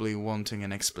probably wanting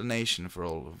an explanation for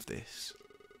all of this.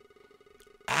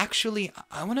 Actually,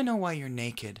 I want to know why you're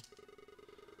naked.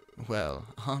 Well,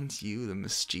 aren't you the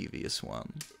mischievous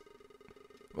one?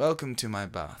 Welcome to my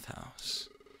bathhouse.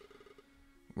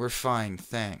 We're fine,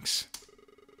 thanks.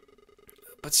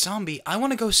 But Zombie, I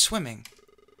want to go swimming.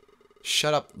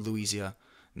 Shut up, Luzia.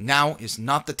 Now is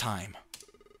not the time.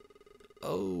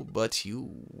 Oh, but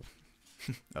you...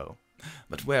 oh,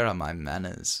 but where are my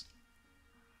manners?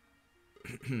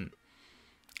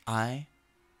 I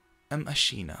am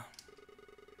Ashina,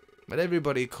 but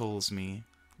everybody calls me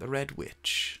the Red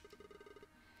Witch.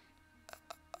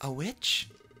 A witch?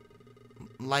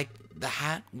 Like the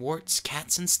hat, warts,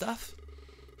 cats, and stuff?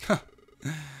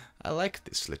 I like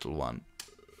this little one.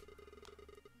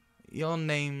 Your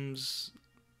name's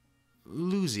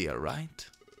Luzia, right?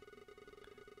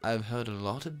 I've heard a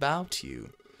lot about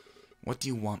you. What do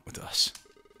you want with us?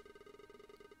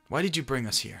 Why did you bring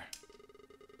us here?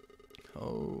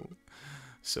 Oh,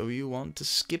 so you want to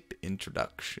skip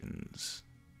introductions.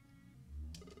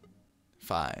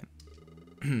 Fine.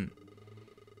 And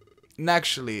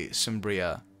actually,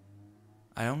 Sombria,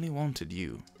 I only wanted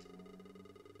you.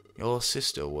 Your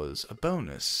sister was a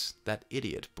bonus that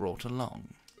idiot brought along.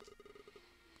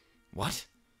 What?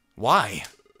 Why?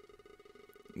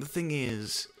 The thing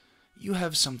is, you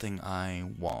have something I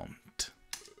want.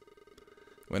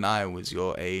 When I was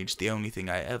your age, the only thing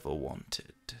I ever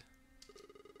wanted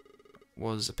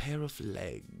was a pair of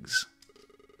legs.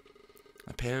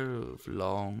 A pair of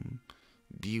long,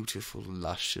 beautiful,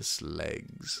 luscious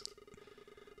legs.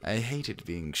 I hated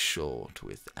being short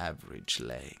with average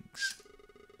legs.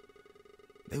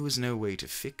 There was no way to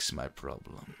fix my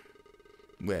problem.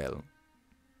 Well,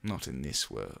 not in this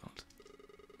world.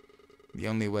 The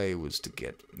only way to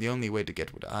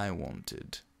get what I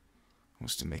wanted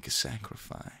was to make a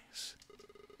sacrifice.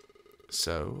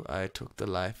 So I took the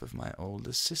life of my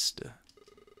older sister.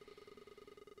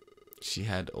 She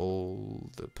had all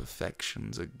the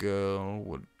perfections a girl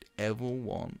would ever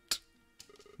want.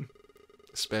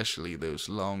 Especially those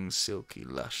long, silky,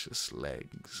 luscious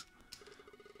legs.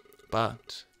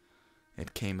 But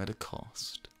it came at a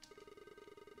cost.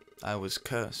 I was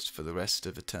cursed for the rest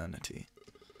of eternity.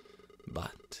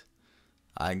 But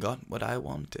I got what I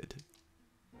wanted.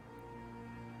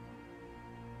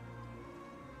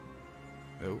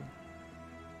 Oh.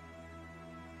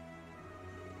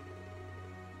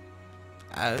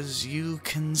 As you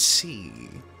can see,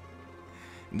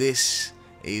 this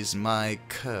is my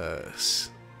curse.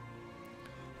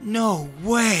 No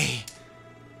way!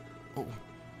 Oh,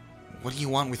 what do you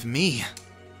want with me?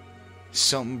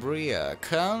 Sombria,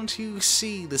 can't you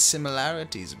see the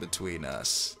similarities between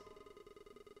us?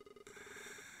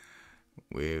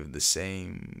 With the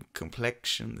same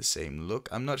complexion, the same look.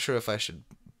 I'm not sure if I should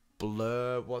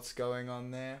blur what's going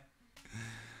on there.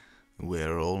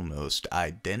 We're almost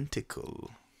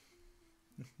identical.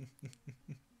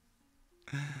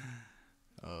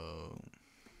 Oh.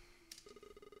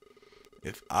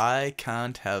 If I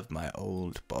can't have my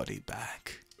old body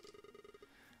back,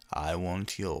 I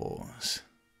want yours.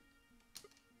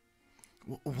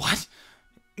 What?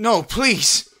 No,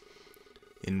 please!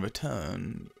 In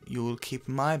return, you will keep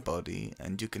my body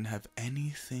and you can have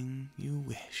anything you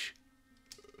wish.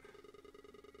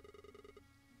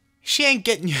 She ain't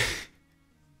getting you.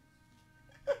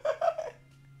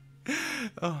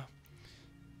 Oh.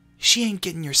 She ain't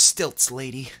getting your stilts,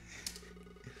 lady.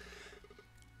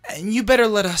 And you better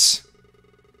let us...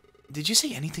 Did you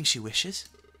say anything she wishes?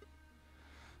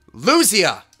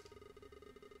 Luzia!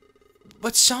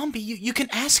 But Zombie, you can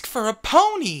ask for a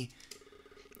pony!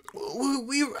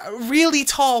 We a really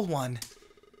tall one.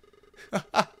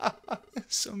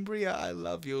 Sombria, I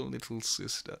love your little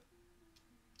sister.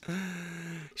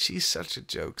 She's such a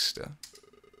jokester.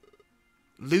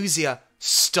 Luzia,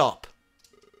 stop.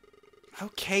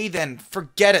 Okay then,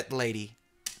 forget it, lady.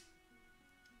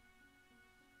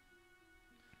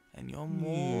 And you're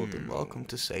more than welcome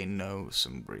to say no,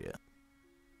 Sombria.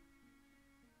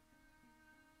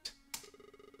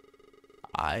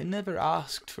 I never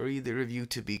asked for either of you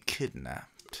to be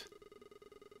kidnapped.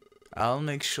 I'll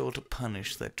make sure to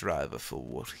punish that driver for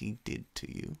what he did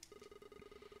to you.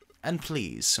 And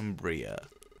please, Sombria,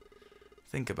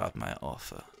 think about my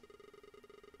offer.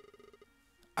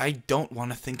 I don't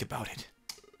want to think about it.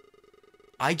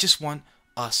 I just want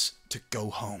us to go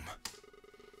home.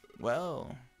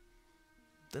 Well,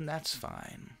 then that's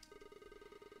fine.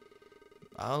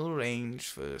 I'll arrange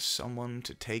for someone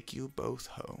to take you both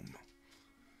home.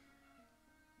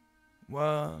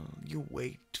 While you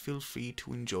wait, feel free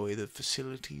to enjoy the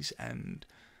facilities and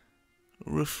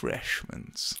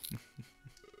refreshments.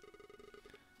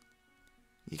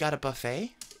 You got a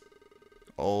buffet?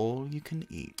 All you can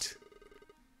eat.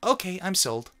 Okay, I'm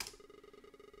sold.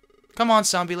 Come on,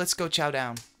 zombie, let's go chow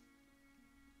down.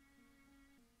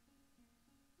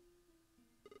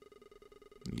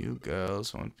 You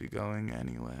girls won't be going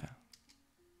anywhere.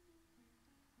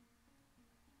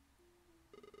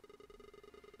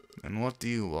 And what do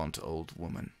you want, old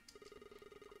woman?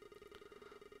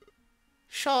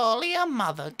 Surely a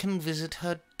mother can visit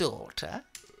her daughter?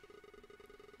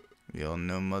 You're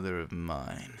no mother of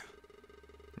mine.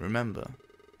 Remember,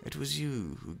 it was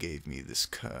you who gave me this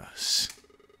curse.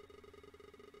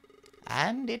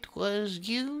 And it was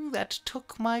you that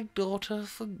took my daughter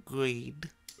for greed.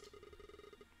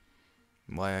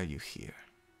 Why are you here?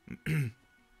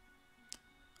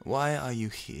 Why are you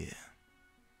here?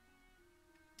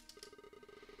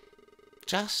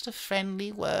 Just a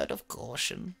friendly word of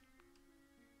caution.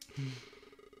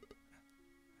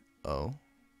 Oh?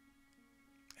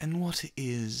 And what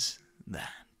is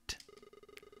that?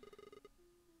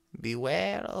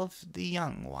 Beware of the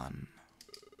young one.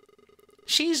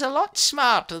 She's a lot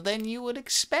smarter than you would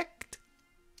expect.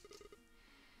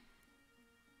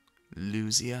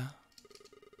 Luzia?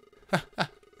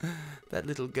 That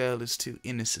little girl is too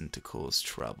innocent to cause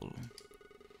trouble.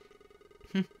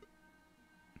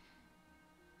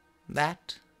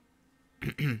 That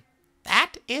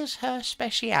is her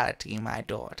speciality, my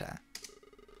daughter.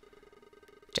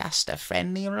 Just a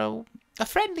friendly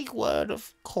word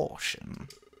of caution.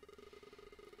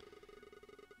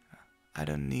 I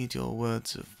don't need your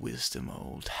words of wisdom,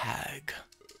 old hag.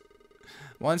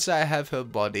 Once I have her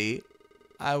body,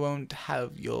 I won't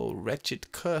have your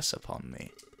wretched curse upon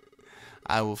me.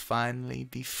 I will finally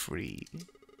be free.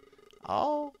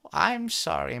 Oh, I'm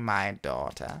sorry, my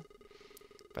daughter,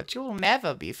 but you'll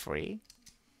never be free.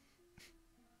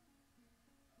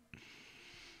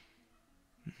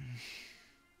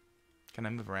 Can I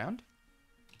move around?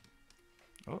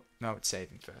 Oh, no, it's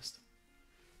saving first.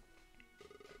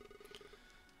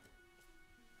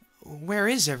 Where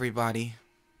is everybody?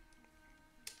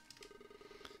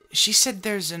 She said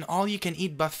there's an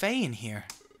all-you-can-eat buffet in here.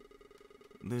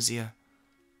 Luzia,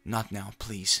 not now,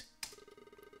 please.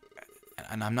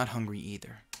 And I'm not hungry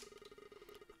either.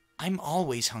 I'm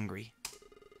always hungry.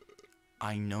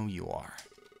 I know you are.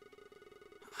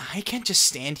 I can't just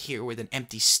stand here with an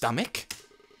empty stomach.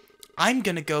 I'm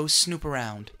gonna go snoop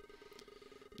around.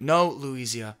 No,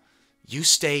 Luzia, you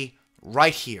stay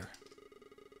right here.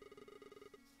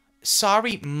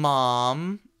 Sorry,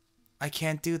 Mom. I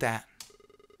can't do that.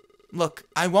 Look,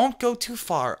 I won't go too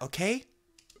far, okay?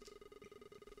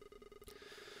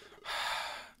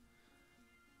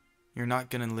 You're not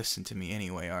gonna listen to me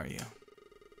anyway, are you?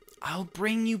 I'll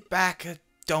bring you back a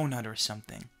donut or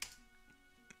something.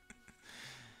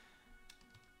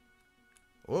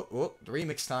 Oh,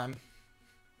 remix time.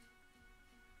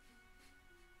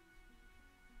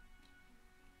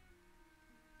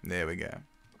 There we go.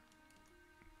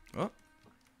 Oh.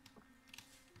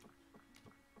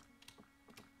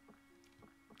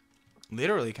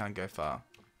 Literally can't go far.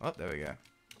 Oh, there we go.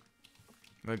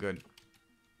 We're good.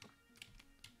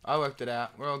 I worked it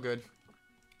out. We're all good.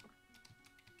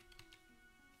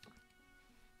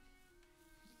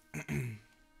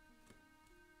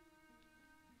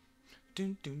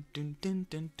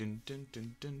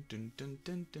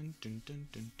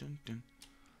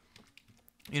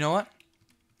 You know what?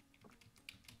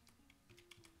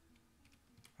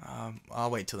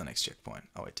 I'll wait till the next checkpoint.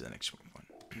 What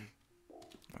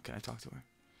can I talk to her?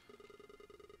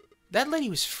 That lady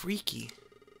was freaky.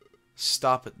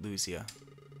 Stop it, Luzia.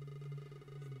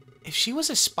 If she was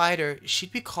a spider,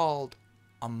 she'd be called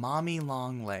a mommy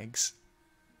long legs.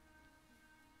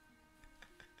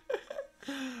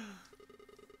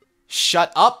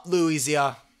 Shut up,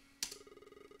 Luzia.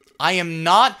 I am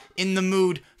not in the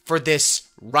mood for this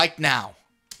right now.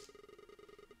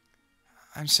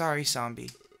 I'm sorry,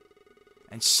 zombie.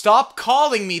 And stop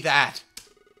calling me that!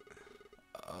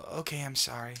 Okay, I'm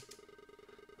sorry.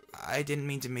 I didn't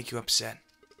mean to make you upset.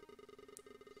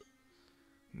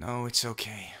 No, it's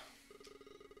okay.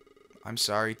 I'm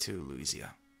sorry too,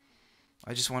 Luzia.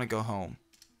 I just want to go home.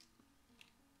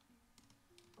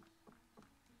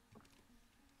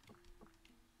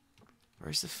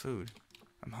 Where's the food?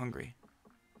 I'm hungry.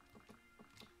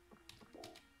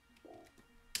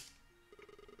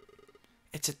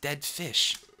 It's a dead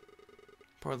fish.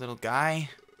 Poor little guy.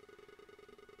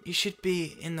 You should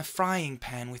be in the frying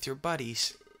pan with your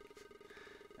buddies.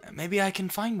 Maybe I can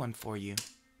find one for you.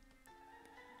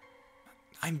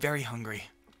 I'm very hungry.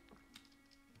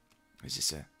 Is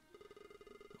this a...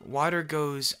 Water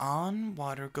goes on,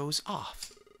 water goes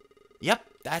off. Yep,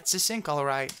 that's a sink,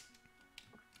 alright.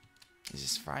 Is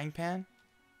this a frying pan?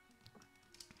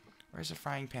 Where's the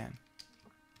frying pan?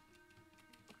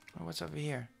 Oh, what's over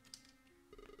here?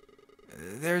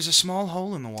 There's a small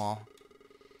hole in the wall.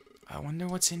 I wonder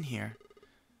what's in here.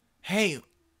 Hey,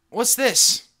 what's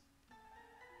this?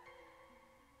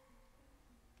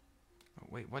 Oh,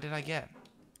 wait, what did I get?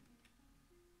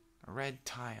 A red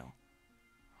tile.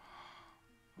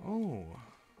 Oh.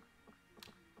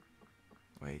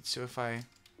 Wait, so if I...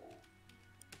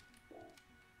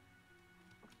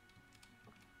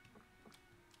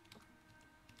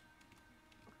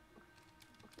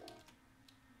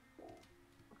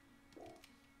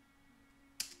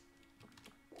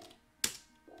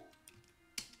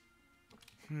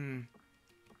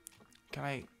 Can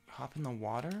I hop in the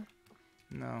water?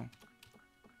 No.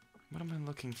 What am I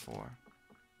looking for?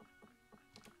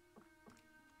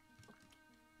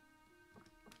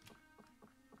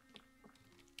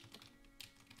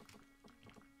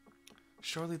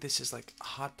 Surely this is like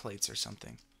hot plates or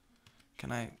something.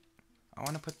 Can I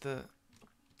want to put the...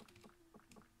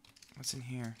 What's in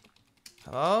here?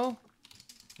 Hello?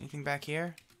 Anything back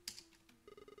here?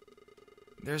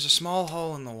 There's a small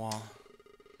hole in the wall.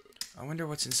 I wonder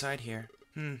what's inside here.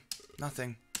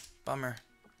 Nothing. Bummer.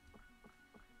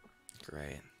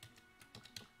 Great.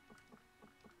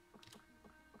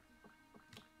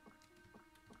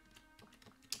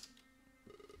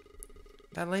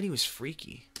 That lady was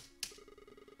freaky.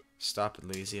 Stop it,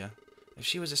 Luzia. If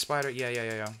she was a spider...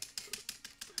 Yeah.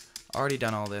 Already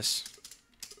done all this.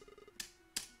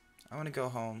 I want to go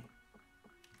home.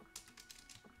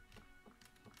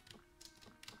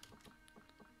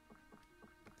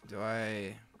 Do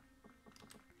I...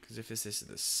 Because if this is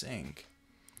the sink...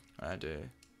 I do.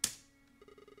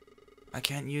 I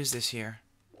can't use this here.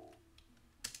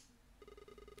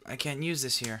 I can't use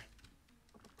this here.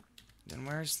 Then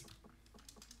where's...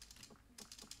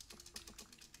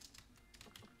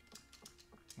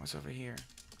 What's over here?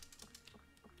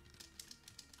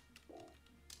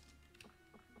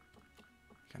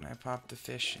 Can I pop the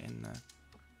fish in the...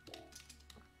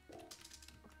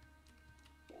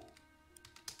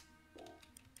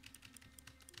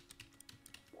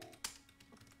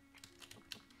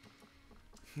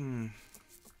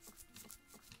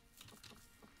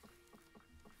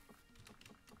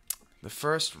 The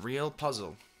first real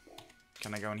puzzle.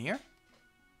 Can I go in here?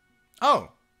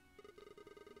 Oh!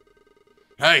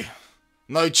 Hey!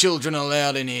 No children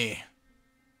allowed in here.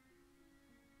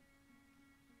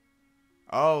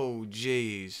 Oh,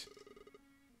 jeez.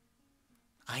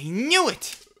 I knew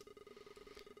it!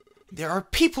 There are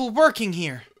people working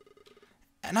here.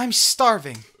 And I'm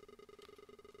starving.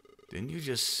 Didn't you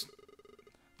just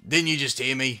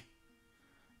hear me?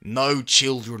 No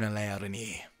children allowed in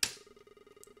here.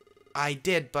 I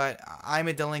did, but I'm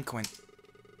a delinquent.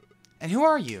 And who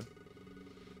are you?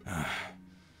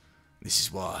 This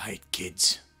is why I hate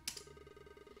kids.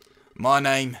 My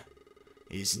name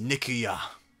is Nikuya,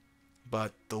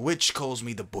 but the witch calls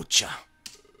me the Butcher.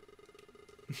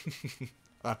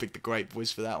 I picked a great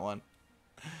voice for that one.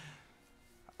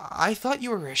 I thought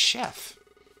you were a chef.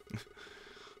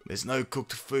 There's no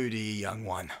cooked food here, young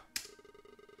one.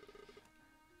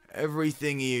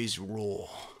 Everything here is raw.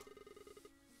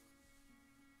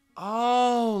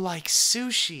 Oh, like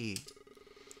sushi.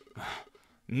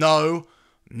 No,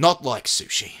 not like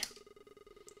sushi.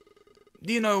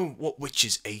 Do you know what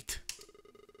witches eat?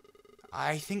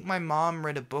 I think my mom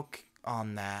read a book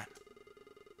on that.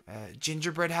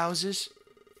 Gingerbread houses?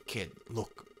 Kid,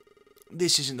 look.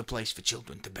 This isn't the place for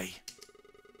children to be.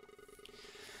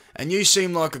 And you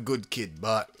seem like a good kid,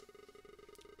 but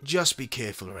just be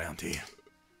careful around here.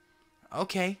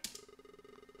 Okay.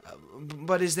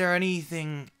 But is there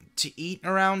anything to eat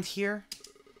around here?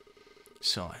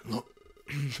 Sign, look.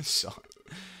 Sign.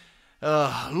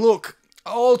 Look,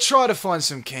 I'll try to find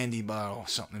some candy bar or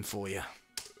something for you.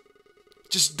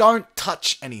 Just don't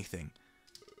touch anything.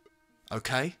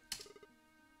 Okay?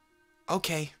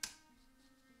 Okay.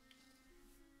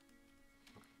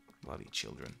 Bloody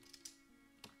children.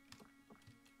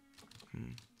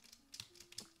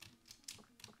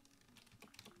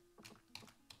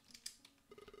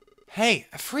 Hey,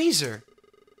 a freezer!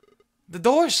 The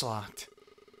door's locked.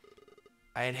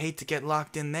 I'd hate to get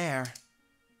locked in there.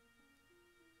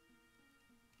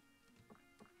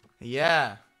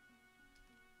 Yeah.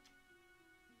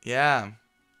 Yeah.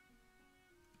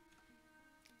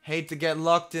 Hate to get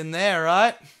locked in there,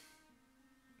 right?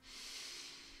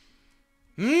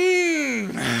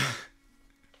 Mmm.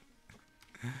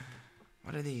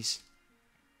 What are these?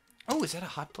 Oh, is that a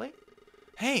hot plate?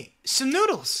 Hey, some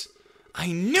noodles!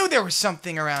 I knew there was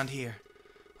something around here.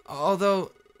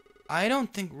 Although, I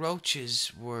don't think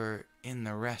roaches were in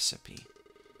the recipe.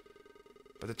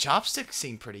 But the chopsticks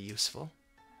seem pretty useful.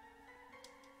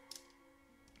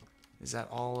 Is that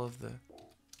all of the...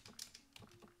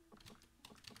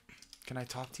 Can I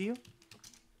talk to you?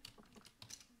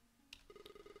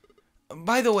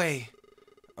 By the way,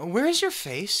 where is your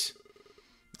face?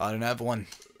 I don't have one.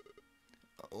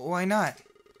 Why not?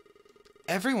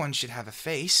 Everyone should have a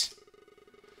face.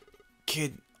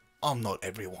 Kid, I'm not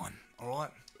everyone,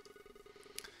 alright?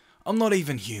 I'm not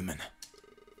even human.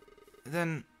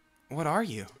 Then, what are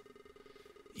you?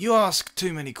 You ask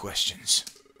too many questions.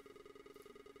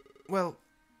 Well,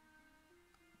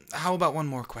 how about one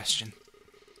more question?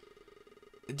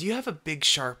 Do you have a big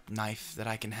sharp knife that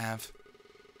I can have?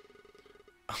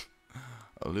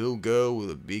 A little girl with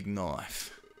a big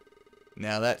knife.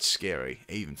 Now that's scary,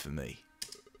 even for me.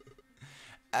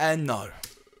 And no.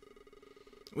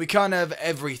 We can't have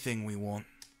everything we want.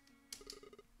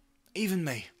 Even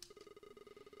me.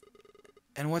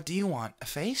 And what do you want? A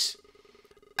face?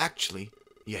 Actually,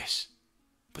 yes.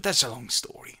 But that's a long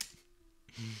story.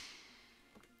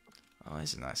 Oh,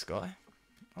 he's a nice guy.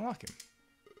 I like him.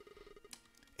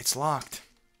 It's locked.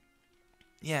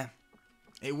 Yeah.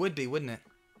 It would be, wouldn't it?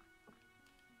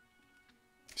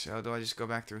 So do I just go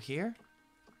back through here?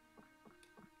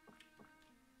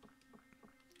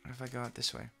 What if I go out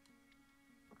this way?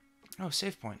 Oh,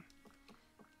 save point.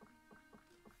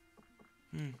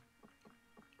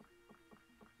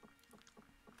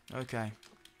 Okay.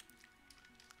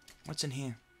 What's in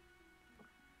here?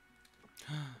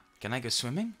 Can I go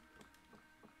swimming?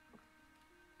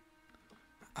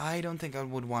 I don't think I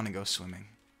would want to go swimming.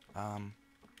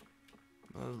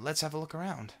 Let's have a look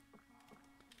around.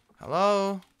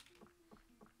 Hello?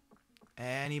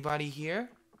 Anybody here?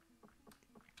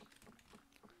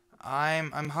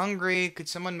 I'm hungry. Could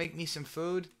someone make me some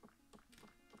food?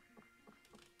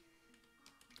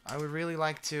 I would really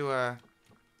like to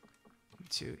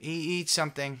eat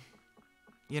something.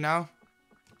 You know?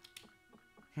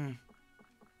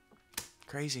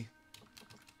 Crazy.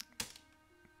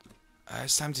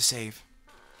 It's time to save.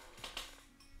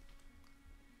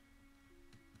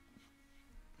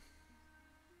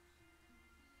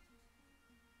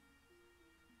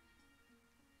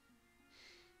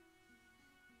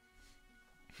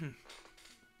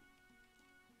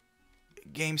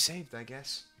 Game saved, I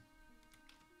guess.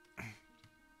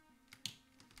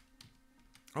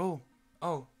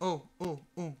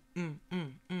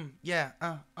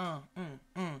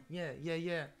 Yeah,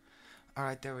 yeah.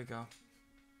 Alright, there we go.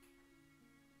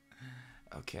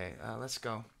 Okay, let's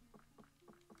go.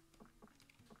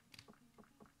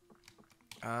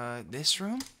 This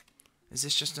room? Is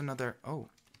this just another... Oh.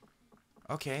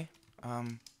 Okay,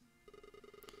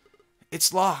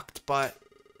 it's locked, but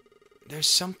there's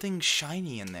something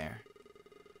shiny in there.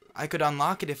 I could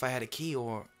unlock it if I had a key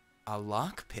or a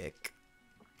lockpick.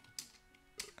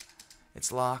 It's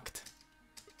locked.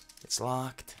 It's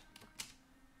locked.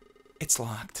 It's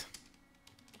locked.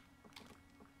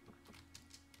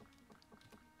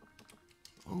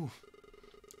 Ooh.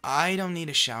 I don't need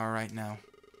a shower right now.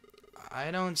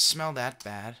 I don't smell that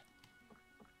bad.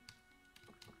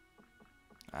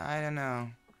 I don't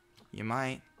know. You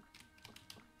might.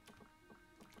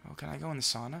 Oh, can I go in the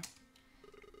sauna?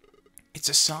 It's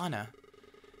a sauna.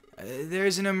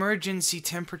 There's an emergency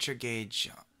temperature gauge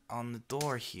on the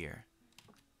door here.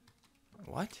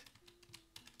 What?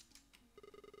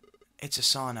 It's a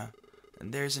sauna.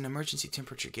 And there's an emergency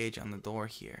temperature gauge on the door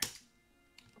here.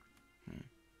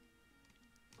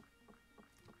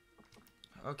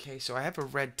 Okay, so I have a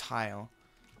red tile.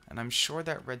 And I'm sure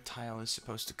that red tile is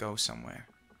supposed to go somewhere.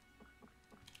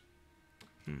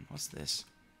 What's this?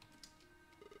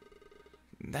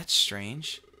 That's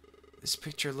strange. This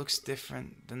picture looks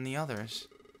different than the others.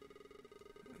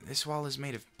 This wall is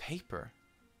made of paper.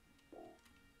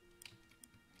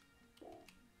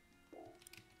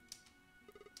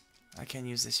 I can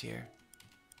use this here.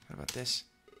 What about this?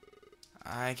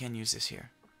 I can use this here.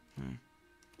 What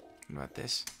about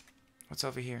this? What's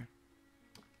over here?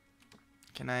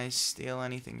 Can I steal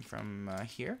anything from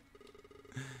here?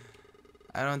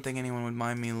 I don't think anyone would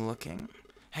mind me looking.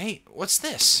 Hey, what's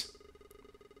this?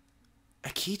 A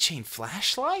keychain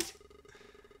flashlight?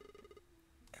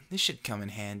 This should come in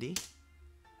handy.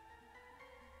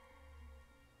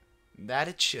 That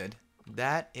it should.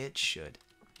 That it should.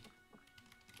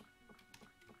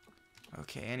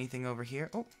 Okay, anything over here?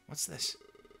 Oh, what's this?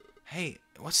 Hey,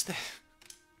 what's this?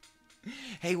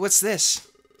 Hey, what's this?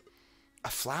 A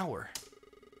flower.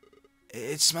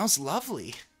 It smells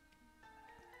lovely.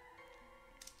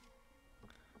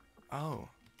 Oh.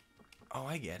 Oh,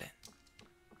 I get it.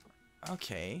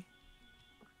 Okay.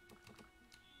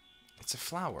 It's a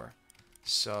flower.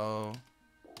 So,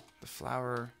 the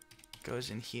flower goes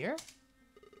in here?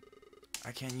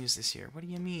 I can't use this here. What do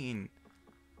you mean?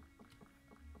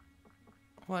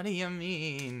 What do you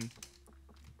mean?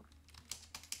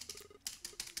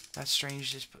 That's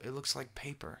strange. It looks like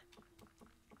paper.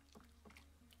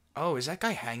 Oh, is that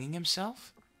guy hanging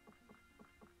himself?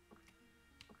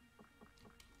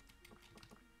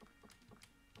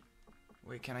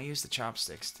 Wait, can I use the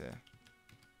chopsticks to...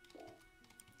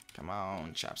 Come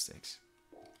on, chopsticks.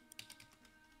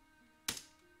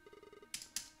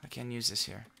 I can't use this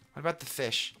here. What about the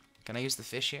fish? Can I use the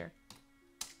fish here?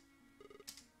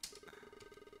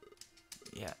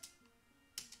 Yeah.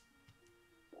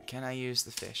 Can I use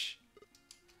the fish?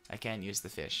 I can't use the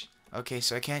fish. Okay,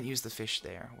 so I can't use the fish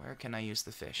there. Where can I use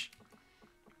the fish?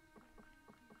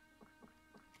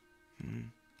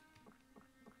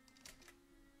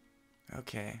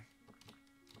 Okay.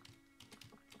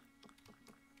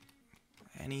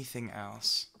 Anything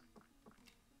else?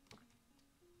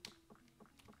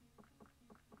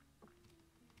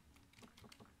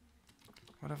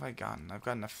 What have I gotten? I've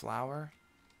gotten a flower.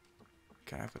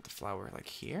 Can I put the flower like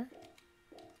here?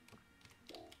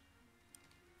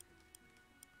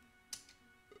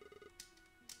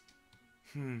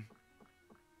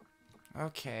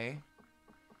 Okay.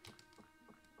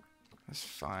 Let's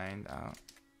find out.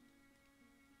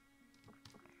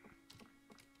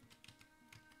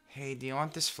 Hey, do you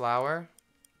want this flower?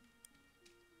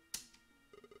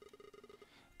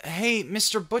 Hey,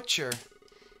 Mr. Butcher.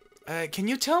 Can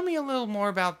you tell me a little more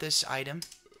about this item?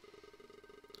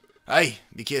 Hey,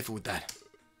 be careful with that.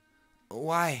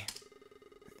 Why?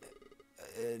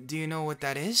 Do you know what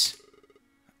that is?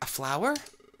 A flower?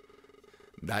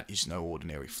 That is no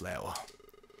ordinary flower.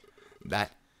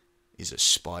 That is a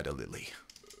spider lily.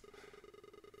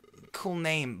 Cool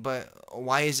name, but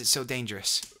why is it so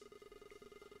dangerous?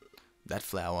 That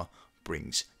flower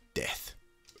brings death.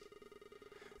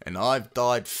 And I've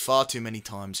died far too many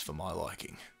times for my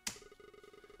liking.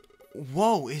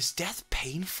 Whoa, is death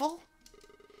painful?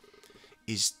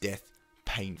 Is death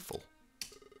painful?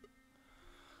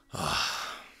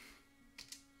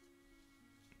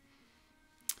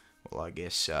 Well, I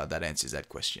guess that answers that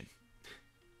question.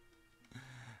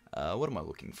 What am I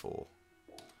looking for?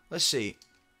 Let's see.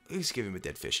 Let's give him a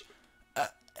dead fish.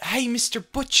 Hey, Mr.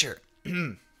 Butcher.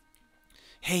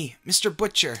 Hey, Mr.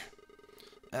 Butcher.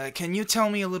 Can you tell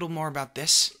me a little more about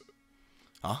this?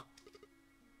 Huh?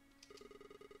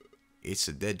 It's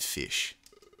a dead fish.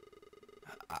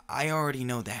 I already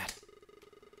know that.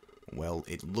 Well,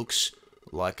 it looks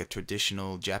like a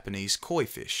traditional Japanese koi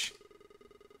fish.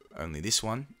 Only this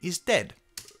one is dead.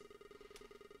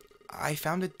 I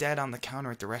found it dead on the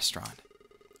counter at the restaurant.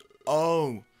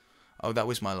 Oh, that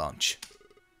was my lunch.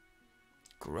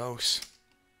 Gross.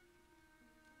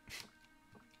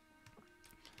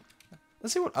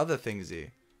 Let's see what other things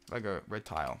here. If I go red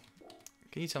tile.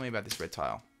 Can you tell me about this red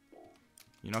tile?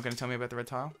 You're not going to tell me about the red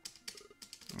tile?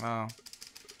 Oh.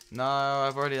 No,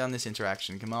 I've already done this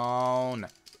interaction. Come on.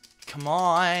 Come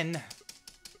on.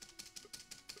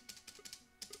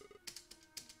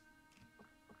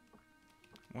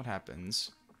 What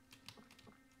happens?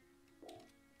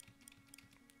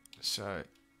 So...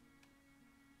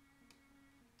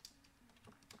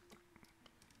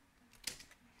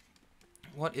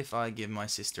 What if I give my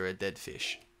sister a dead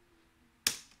fish?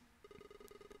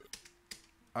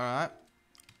 Alright.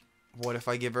 What if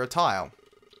I give her a tile?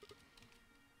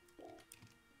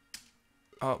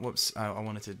 Oh, whoops. I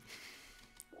wanted to...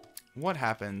 What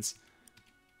happens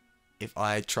if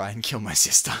I try and kill my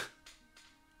sister?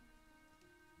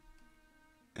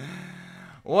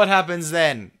 What happens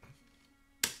then?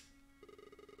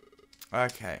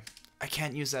 Okay. I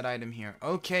can't use that item here.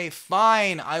 Okay,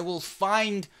 fine. I will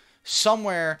find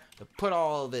somewhere to put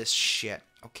all this shit.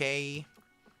 Okay?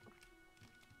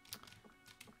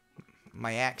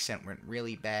 My accent went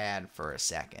really bad for a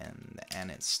second,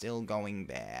 and it's still going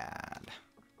bad.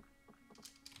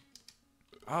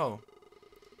 Oh.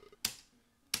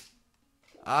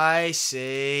 I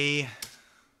see.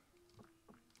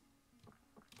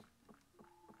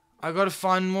 I gotta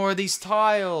find more of these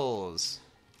tiles.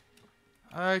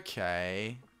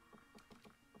 Okay.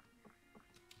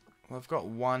 Well, I've got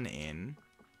one in.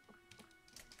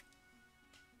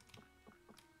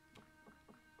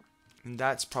 And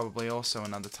that's probably also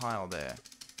another tile there.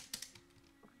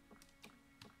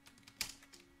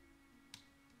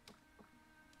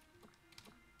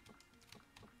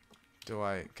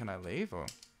 Can I leave or?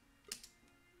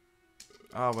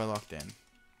 Oh, we're locked in.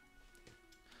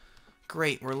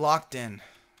 Great, we're locked in.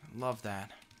 Love that.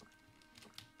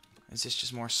 Is this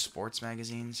just more sports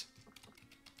magazines?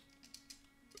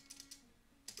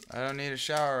 I don't need a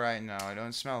shower right now. I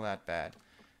don't smell that bad.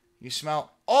 You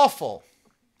smell awful!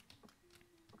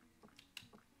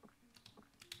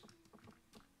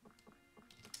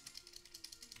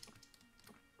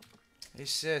 Hey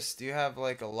sis, do you have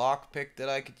like a lockpick that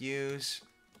I could use?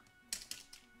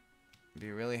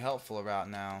 Be really helpful about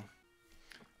now.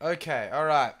 Okay,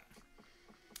 alright.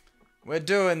 We're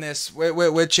doing this.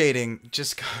 We're cheating.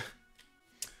 Just go.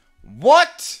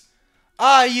 What?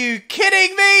 Are you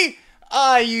kidding me?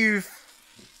 Are you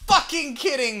fucking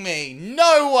kidding me?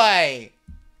 No way.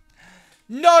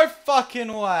 No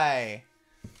fucking way.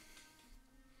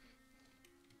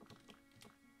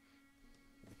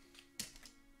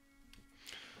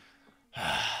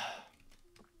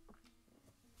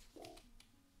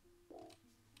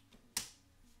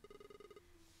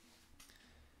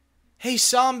 Hey,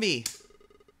 zombie.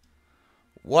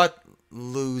 What,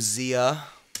 Luzia?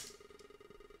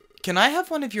 Can I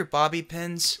have one of your bobby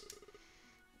pins?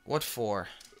 What for?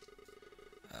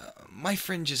 My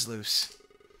fringe is loose.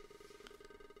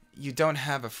 You don't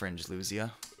have a fringe,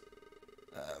 Luzia.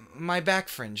 My back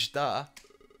fringe, duh.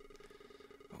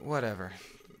 Whatever.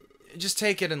 Just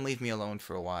take it and leave me alone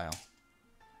for a while.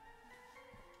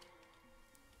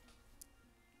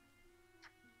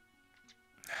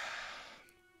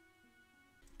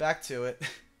 Back to it.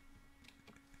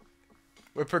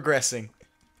 We're progressing.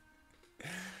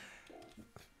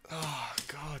 Oh,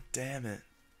 god damn it.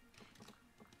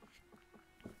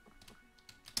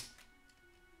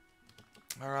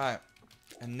 Alright.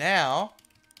 And now...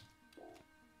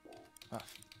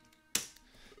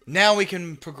 now we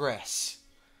can progress.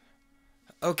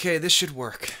 Okay, this should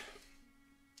work.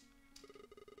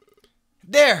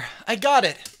 There! I got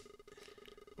it!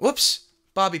 Whoops!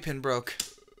 Bobby pin broke.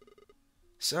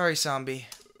 Sorry, zombie.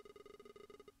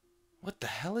 What the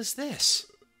hell is this?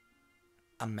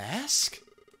 A mask?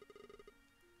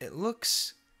 It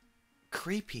looks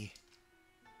creepy.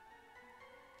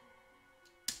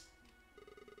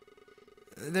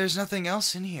 There's nothing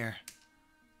else in here.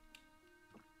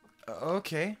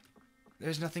 Okay.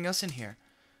 There's nothing else in here.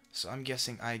 So I'm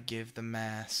guessing I give the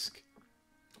mask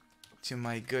to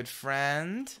my good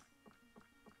friend.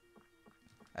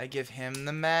 I give him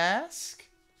the mask.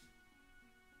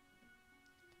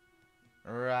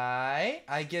 Right.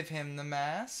 I give him the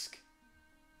mask.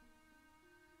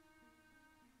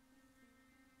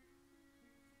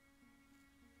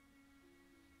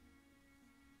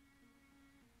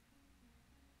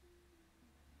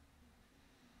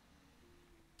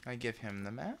 I give him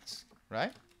the mask,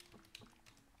 right?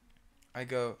 I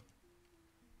go,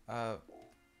 hey,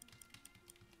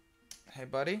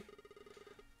 buddy?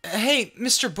 Hey,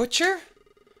 Mr. Butcher?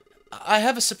 I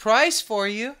have a surprise for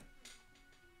you.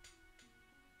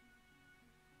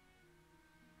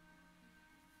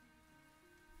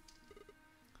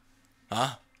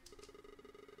 Huh?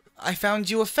 I found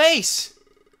you a face.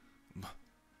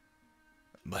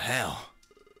 But how?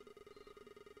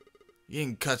 You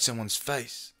can cut someone's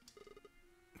face.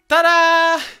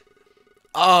 Ta-da!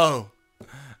 Oh.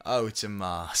 Oh, it's a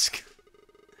mask.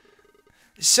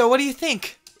 So what do you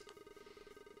think?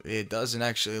 It doesn't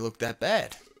actually look that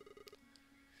bad.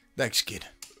 Thanks, kid.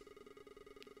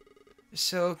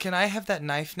 So, can I have that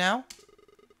knife now?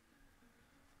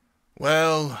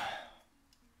 Well...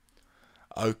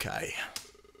 okay.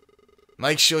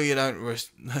 Make sure you don't...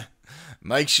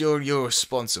 make sure you're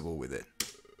responsible with it.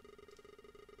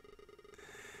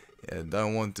 Yeah,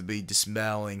 don't want to be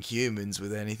disemboweling humans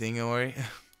with anything, or...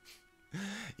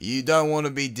 you don't want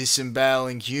to be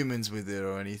disemboweling humans with it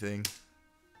or anything.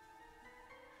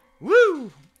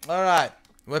 Woo! Alright,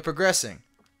 we're progressing.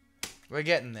 We're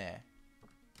getting there.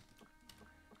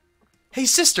 Hey,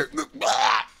 sister!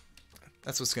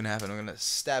 That's what's gonna happen. I'm gonna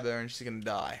stab her and she's gonna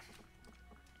die.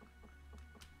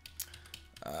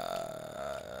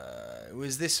 It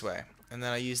was this way. And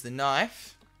then I used the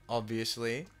knife,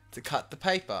 obviously, to cut the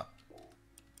paper.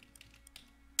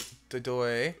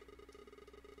 Dodoy.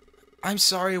 I'm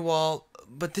sorry, Wall,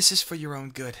 but this is for your own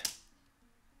good.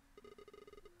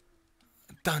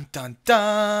 Dun dun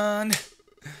dun!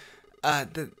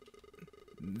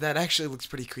 That actually looks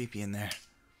pretty creepy in there.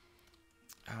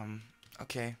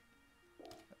 Okay.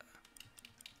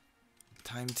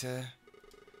 Time to...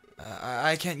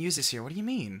 I can't use this here. What do you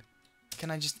mean?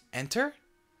 Can I just enter?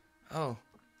 Oh.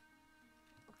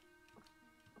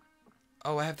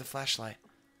 Oh, I have the flashlight.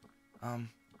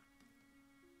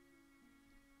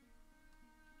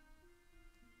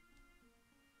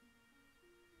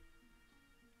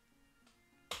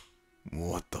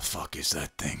 What the fuck is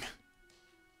that thing?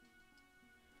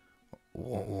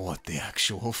 What the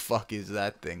actual fuck is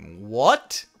that thing?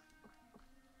 What?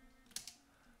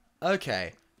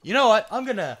 Okay. You know what? I'm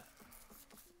gonna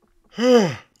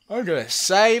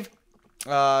save.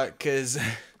 Cause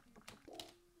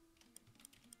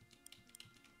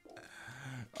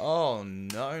oh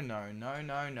no.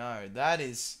 That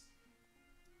is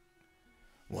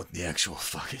What the actual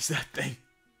fuck is that thing?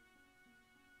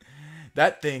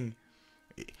 that thing.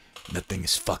 That thing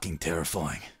is fucking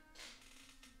terrifying.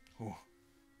 Ooh.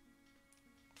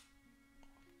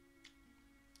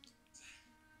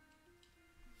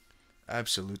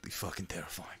 Absolutely fucking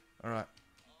terrifying. Alright.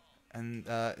 And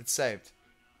it's saved.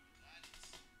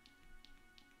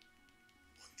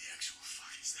 What the actual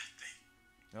fuck is that thing?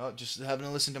 Oh, just having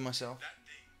to listen to myself. That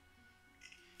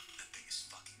thing is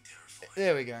fucking terrifying.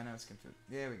 There we go. Now it's confused.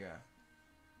 There we go.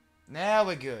 Now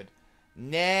we're good.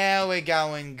 Now we're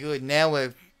going good. Now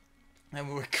we're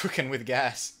cooking with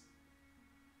gas.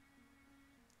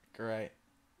 Great.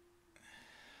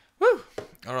 Woo!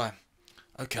 Alright.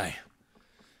 Okay.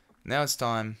 Now it's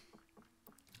time.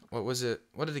 What was it?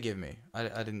 What did it give me? I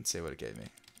didn't see what it gave me.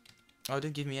 Oh, it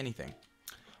didn't give me anything.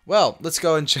 Well, let's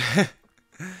go and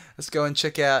let's go and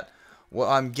check out what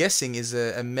I'm guessing is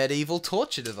a medieval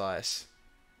torture device.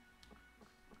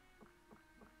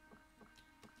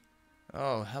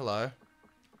 Oh, hello.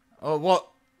 Oh, what?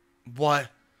 Why?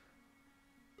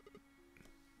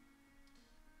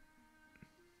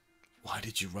 Why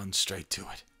did you run straight to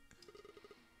it?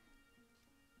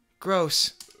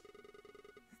 Gross.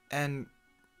 And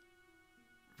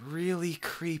really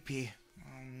creepy.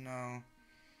 Oh no.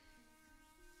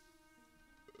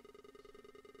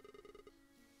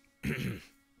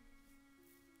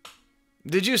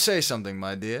 Did you say something,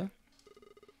 my dear?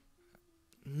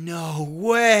 No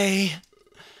way.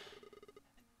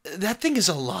 That thing is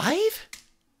alive?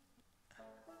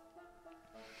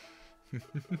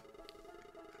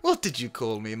 What did you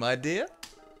call me, my dear?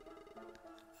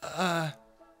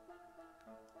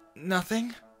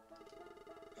 Nothing.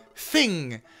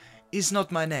 Thing is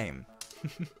not my name.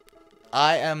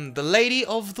 I am the Lady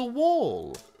of the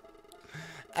Wall.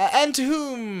 And to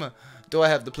whom do I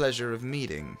have the pleasure of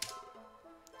meeting?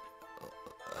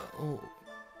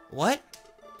 What?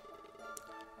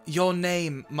 Your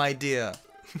name, my dear.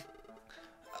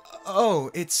 Oh,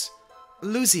 it's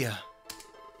Luzia.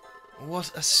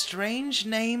 What a strange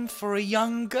name for a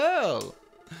young girl.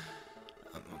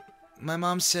 My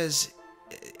mom says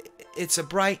it's a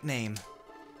bright name.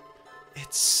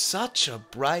 It's such a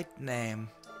bright name.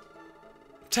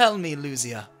 Tell me,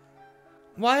 Luzia,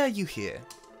 why are you here?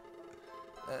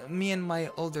 Me and my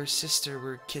older sister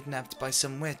were kidnapped by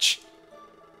some witch.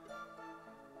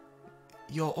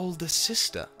 Your older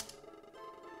sister?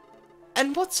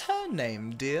 And what's her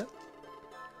name, dear?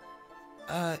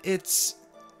 It's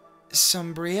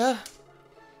Sumbria?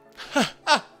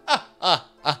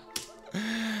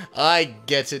 I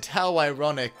get it. How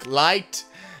ironic. Light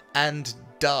and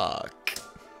dark.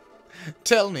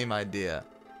 Tell me, my dear,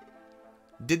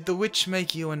 did the witch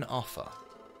make you an offer?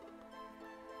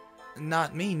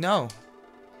 Not me, no.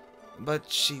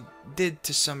 But she did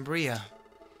to Sumbria.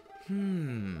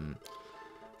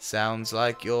 Sounds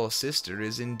like your sister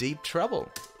is in deep trouble.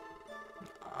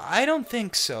 I don't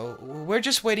think so. We're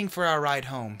just waiting for our ride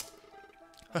home.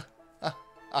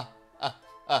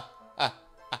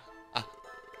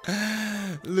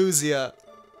 Luzia,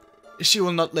 she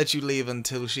will not let you leave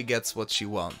until she gets what she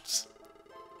wants.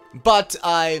 But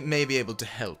I may be able to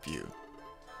help you.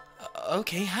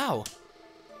 Okay, how?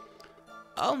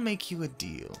 I'll make you a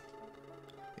deal.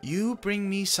 You bring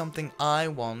me something I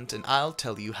want, and I'll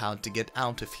tell you how to get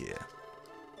out of here.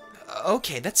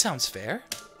 Okay, that sounds fair.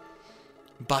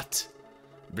 But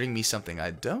bring me something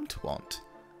I don't want,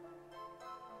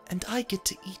 and I get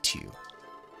to eat you.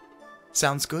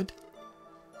 Sounds good?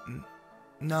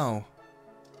 No.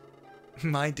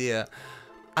 My dear,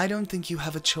 I don't think you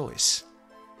have a choice.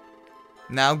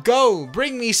 Now go,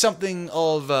 bring me something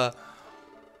of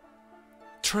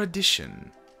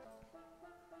tradition.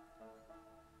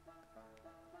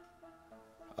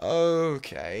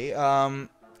 Okay,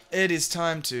 it is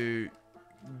time to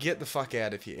get the fuck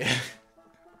out of here.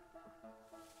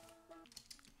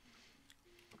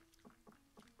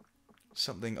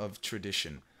 Something of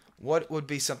tradition. What would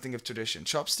be something of tradition?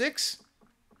 Chopsticks?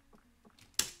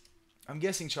 I'm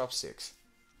guessing chopsticks.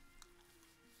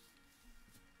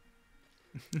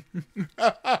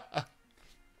 That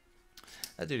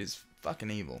dude is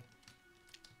fucking evil.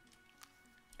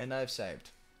 And I've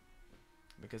saved.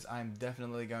 Because I'm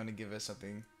definitely going to give her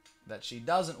something that she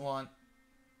doesn't want.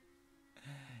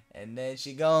 And then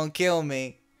she gonna kill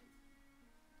me.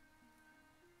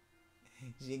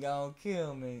 She gonna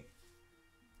kill me.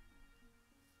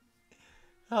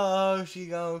 Oh, she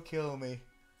gonna kill me.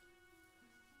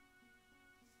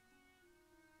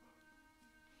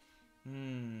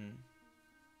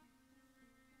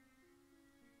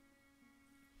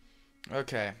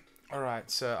 Okay.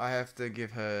 Alright, so I have to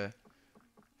give her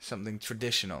something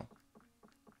traditional.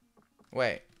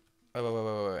 Wait.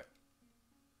 Wait.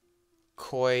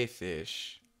 Koi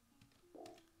fish.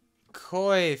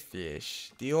 Koi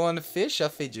fish. Do you want a fish? I'll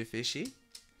feed you fishy.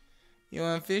 You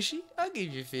want a fishy? I'll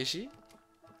give you fishy.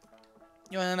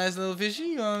 You want a nice little fishy?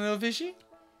 You want a little fishy?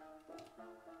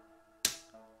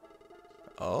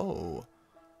 Oh.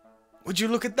 Would you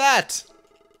look at that?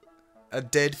 A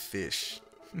dead fish.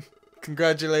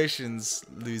 Congratulations,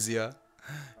 Luzia.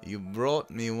 You brought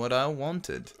me what I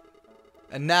wanted.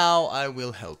 And now I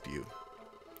will help you.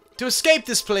 To escape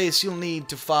this place, you'll need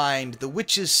to find the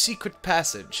witch's secret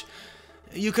passage.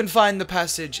 You can find the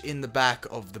passage in the back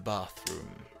of the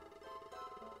bathroom.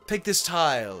 Take this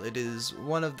tile. It is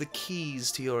one of the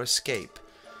keys to your escape.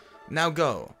 Now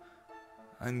go.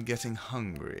 I'm getting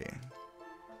hungry.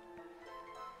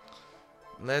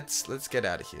 Let's get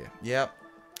out of here. Yep.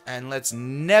 And let's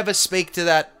never speak to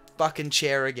that fucking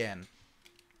chair again.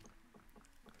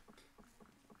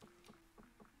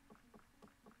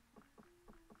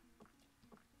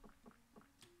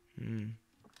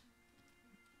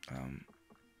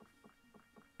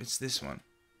 It's this one.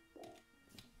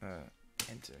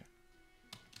 Enter.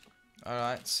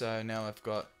 Alright, so now I've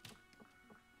got...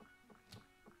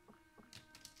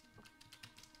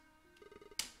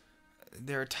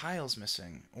 There are tiles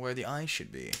missing where the eye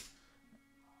should be.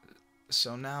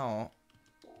 So now...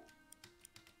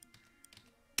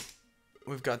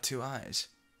 We've got 2 eyes.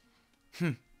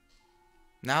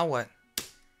 Now what?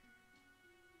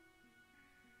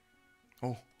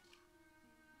 Oh.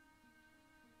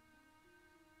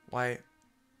 Why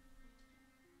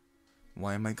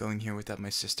am I going here without my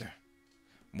sister?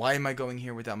 Why am I going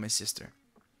here without my sister?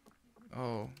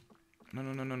 Oh.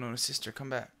 No, sister, come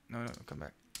back. No, come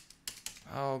back.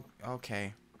 Oh,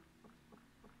 okay.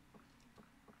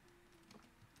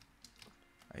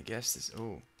 I guess this...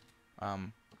 Oh.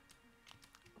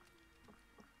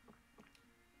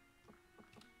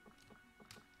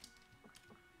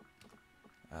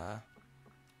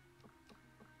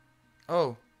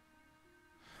 Oh.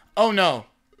 Oh no!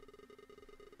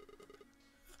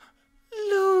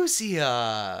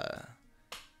 Luzia!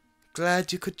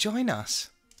 Glad you could join us.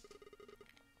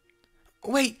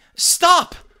 Wait!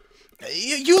 Stop!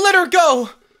 You let her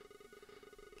go!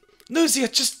 Luzia,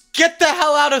 just get the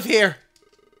hell out of here!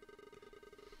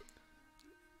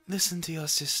 Listen to your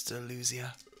sister,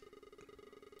 Luzia.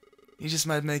 You just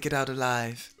might make it out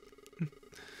alive.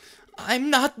 I'm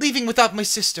not leaving without my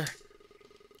sister.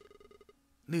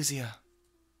 Luzia,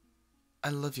 I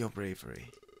love your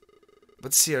bravery.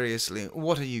 But seriously,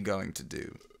 what are you going to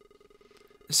do?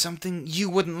 Something you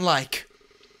wouldn't like.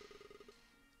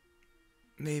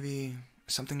 Maybe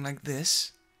something like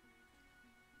this?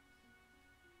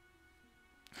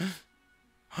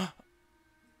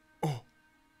 Oh.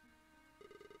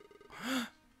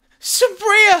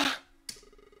 Sabria!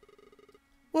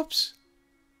 Whoops.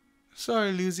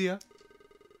 Sorry, Luzia.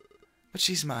 But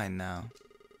she's mine now.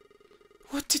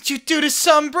 What did you do to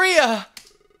Sombria?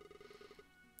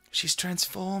 She's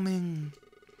transforming.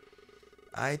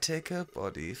 I take her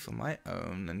body for my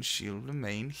own and she'll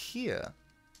remain here.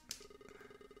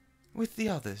 With the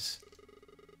others.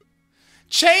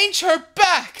 Change her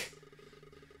back!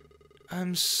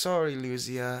 I'm sorry,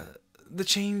 Luzia. The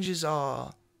changes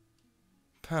are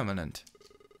permanent.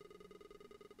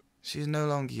 She's no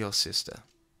longer your sister.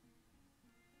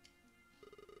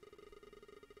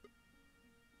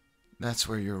 That's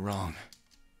where you're wrong.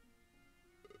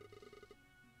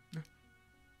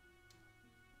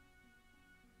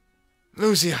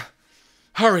 Luzia,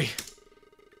 hurry!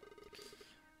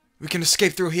 We can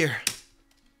escape through here.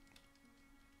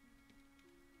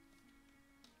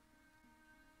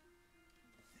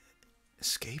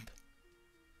 Escape?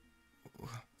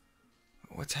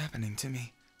 What's happening to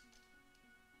me?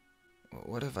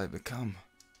 What have I become?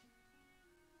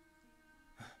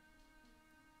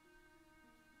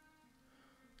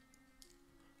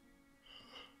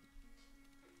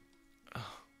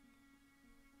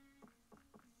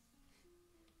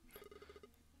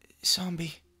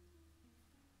 Zombie.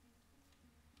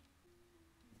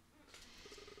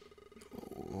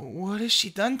 What has she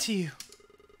done to you?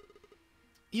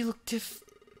 You look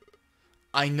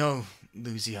I know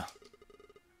Luzia.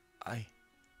 I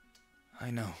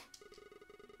know.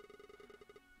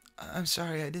 I'm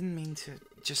sorry, I didn't mean to...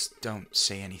 Just don't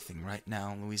say anything right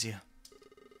now, Luzia.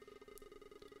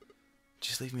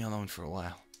 Just leave me alone for a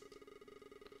while.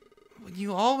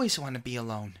 You always want to be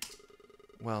alone.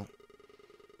 Well,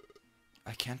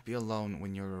 I can't be alone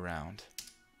when you're around.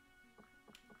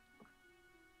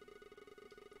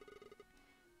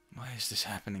 Why is this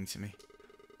happening to me?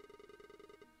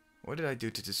 What did I do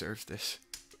to deserve this?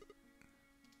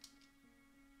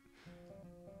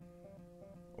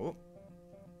 Oh.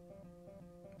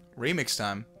 Remix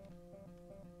time.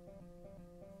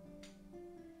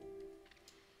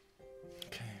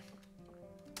 Okay.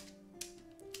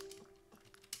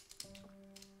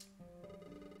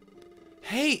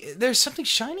 Hey, there's something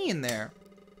shiny in there.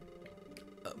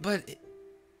 But it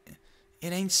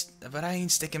ain't. But I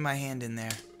ain't sticking my hand in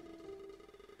there.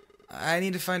 I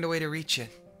need to find a way to reach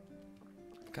it.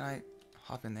 Can I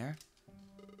hop in there?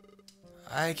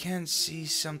 I can see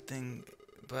something,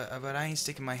 but I ain't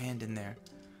sticking my hand in there.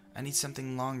 I need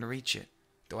something long to reach it.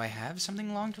 Do I have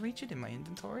something long to reach it in my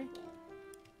inventory?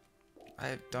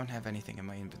 I don't have anything in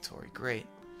my inventory. Great.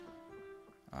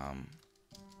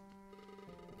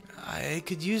 I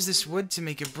could use this wood to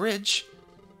make a bridge.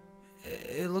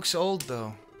 It looks old,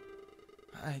 though.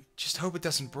 I just hope it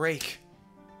doesn't break.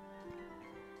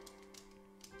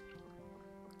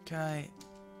 Can I...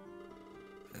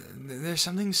 There's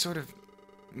something sort of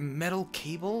metal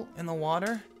cable in the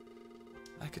water.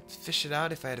 I could fish it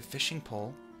out if I had a fishing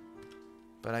pole.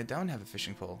 But I don't have a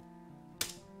fishing pole.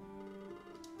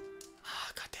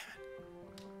 Ah, God damn it.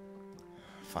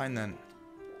 Fine then.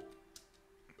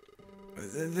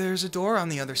 There's a door on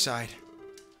the other side.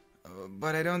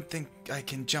 But I don't think I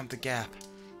can jump the gap.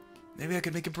 Maybe I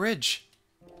could make a bridge.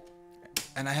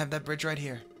 And I have that bridge right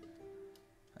here.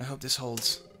 I hope this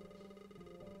holds.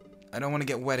 I don't want to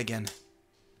get wet again.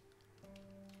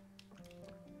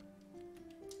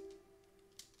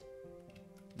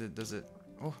 Does it...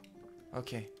 Oh,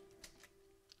 okay.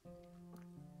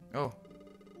 Oh.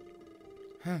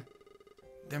 Huh.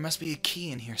 There must be a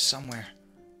key in here somewhere.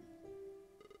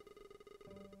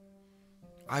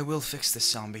 I will fix this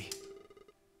zombie.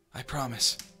 I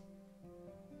promise.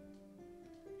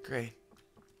 Great.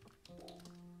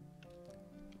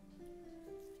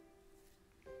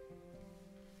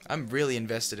 I'm really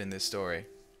invested in this story.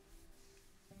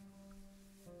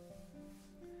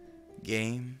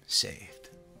 Game saved.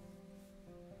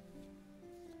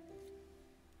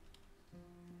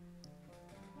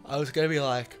 I was gonna be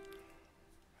like,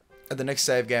 at the next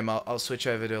save game, I'll switch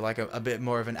over to like a bit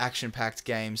more of an action-packed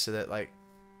game so that like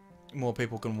more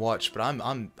people can watch. But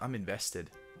I'm invested.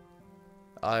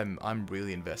 I'm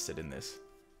really invested in this.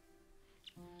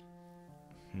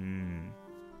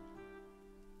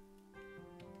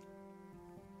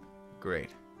 Great.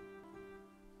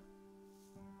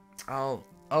 I'll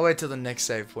wait till the next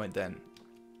save point then.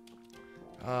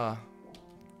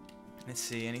 Let's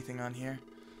see, anything on here?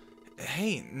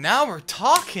 Hey, now we're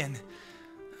talking!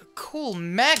 A cool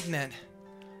magnet!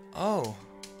 Oh.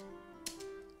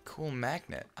 Cool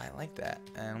magnet. I like that.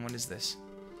 And what is this?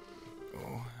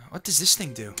 Oh, what does this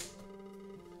thing do?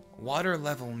 Water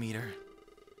level meter.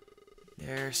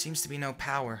 There seems to be no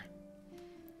power.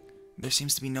 There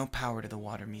seems to be no power to the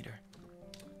water meter.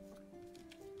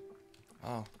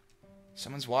 Oh.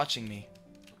 Someone's watching me.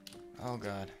 Oh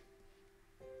god.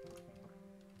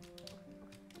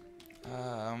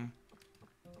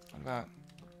 What about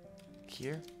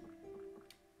here?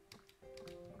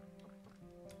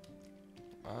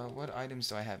 What items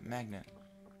do I have? Magnet.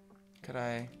 Could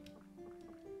I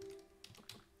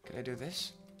do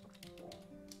this?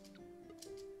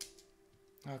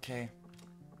 Okay.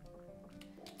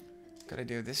 Could I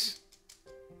do this?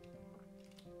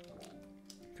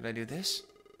 Could I do this?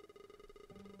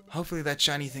 Hopefully that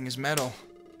shiny thing is metal.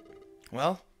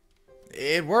 Well,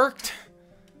 it worked.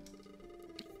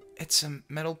 It's a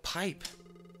metal pipe.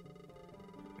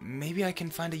 Maybe I can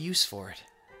find a use for it.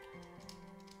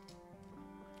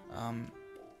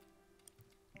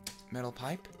 Metal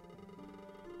pipe?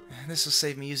 This will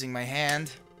save me using my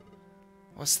hand.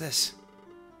 What's this?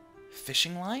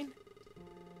 Fishing line?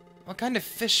 What kind of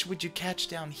fish would you catch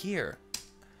down here?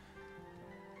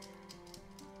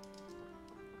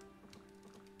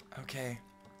 Okay.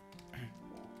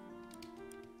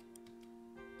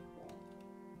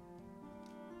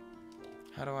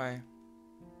 How do I...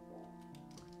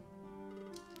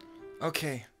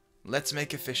 Okay, let's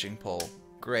make a fishing pole.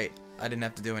 Great, I didn't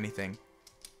have to do anything.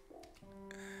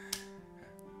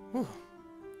 Whew.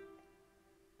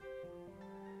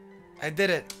 I did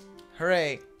it!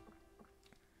 Hooray!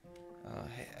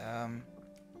 Hey,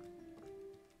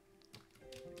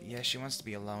 Yeah, she wants to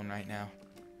be alone right now.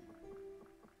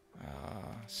 Oh,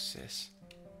 sis.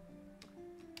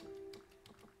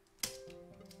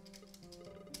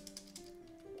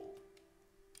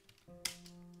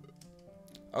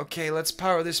 Okay, let's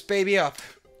power this baby up.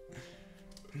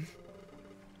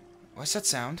 What's that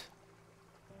sound?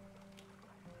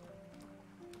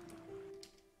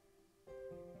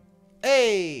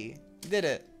 Hey! Did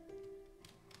it.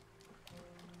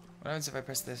 What happens if I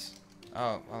press this?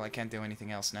 Oh, well, I can't do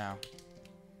anything else now.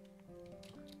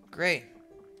 Great.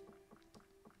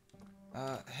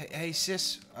 Hey,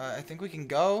 sis, I think we can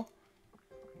go?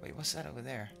 Wait, what's that over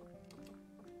there?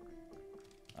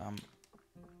 Well,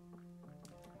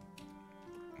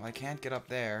 I can't get up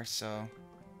there, so...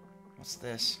 What's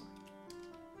this?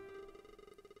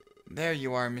 There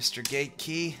you are, Mr. Gate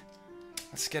Key.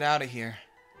 Let's get out of here.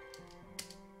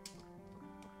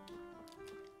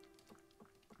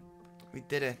 We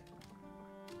did it.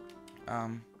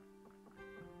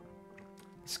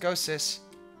 Let's go, sis.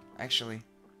 Actually,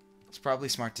 it's probably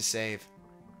smart to save.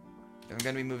 I'm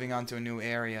gonna be moving on to a new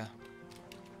area.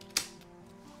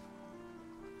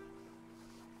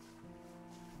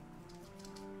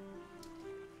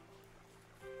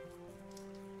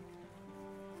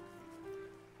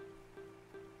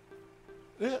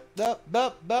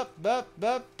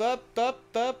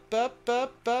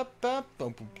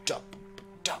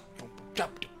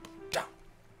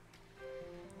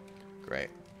 Great.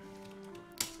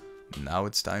 Now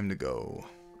it's time to go.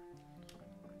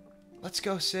 Let's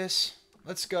go, sis.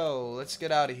 Let's go. Let's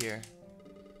get out of here.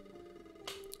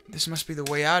 This must be the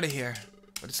way out of here.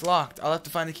 But it's locked. I'll have to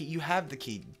find the key. You have the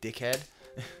key, dickhead.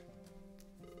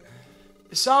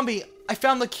 Zombie, I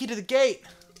found the key to the gate.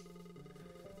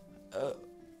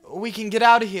 We can get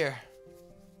out of here.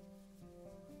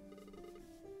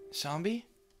 Zombie?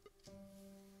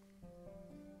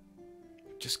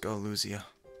 Just go, Luzia.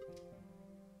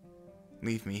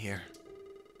 Leave me here.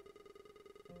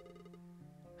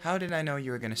 How did I know you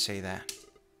were gonna say that?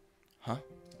 Huh?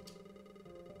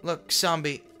 Look,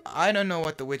 zombie, I don't know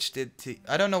what the witch did to...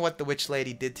 I don't know what the witch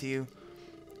lady did to you.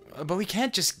 But we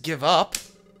can't just give up.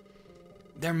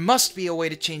 There must be a way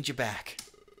to change you back.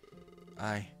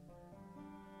 I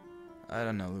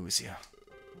don't know, Luzia.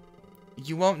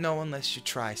 You won't know unless you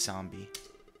try, zombie.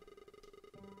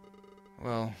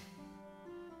 Well...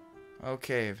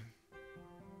 Okay.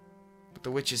 But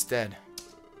the witch is dead.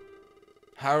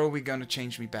 How are we gonna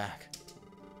change me back?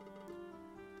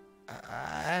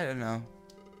 I don't know.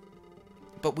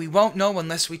 But we won't know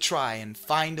unless we try and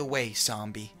find a way,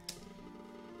 zombie.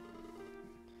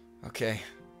 Okay.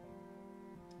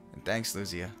 And thanks,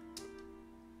 Luzia.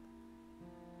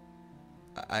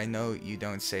 I know you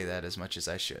don't say that as much as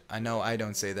I should. I know I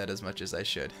don't say that as much as I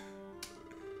should.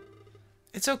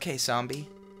 It's okay, zombie.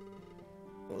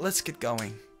 Let's get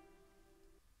going.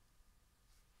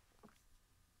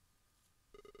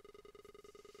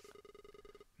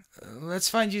 Let's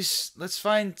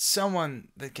find someone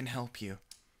that can help you.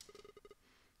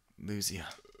 Luzia.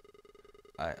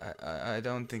 I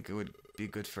don't think it would be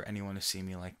good for anyone to see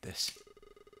me like this.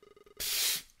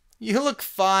 Pfft, you look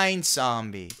fine,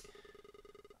 zombie.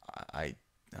 I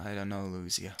don't know,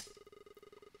 Luzia.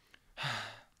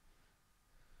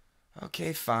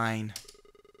 Okay, fine.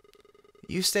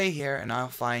 You stay here and I'll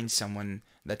find someone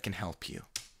that can help you.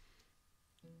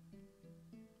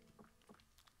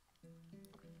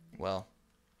 Well,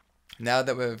 now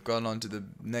that we've gone on to the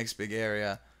next big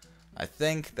area, I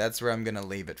think that's where I'm gonna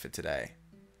leave it for today.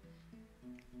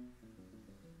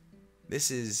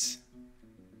 This is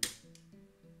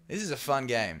a fun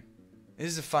game. This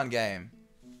is a fun game.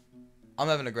 I'm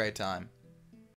having a great time.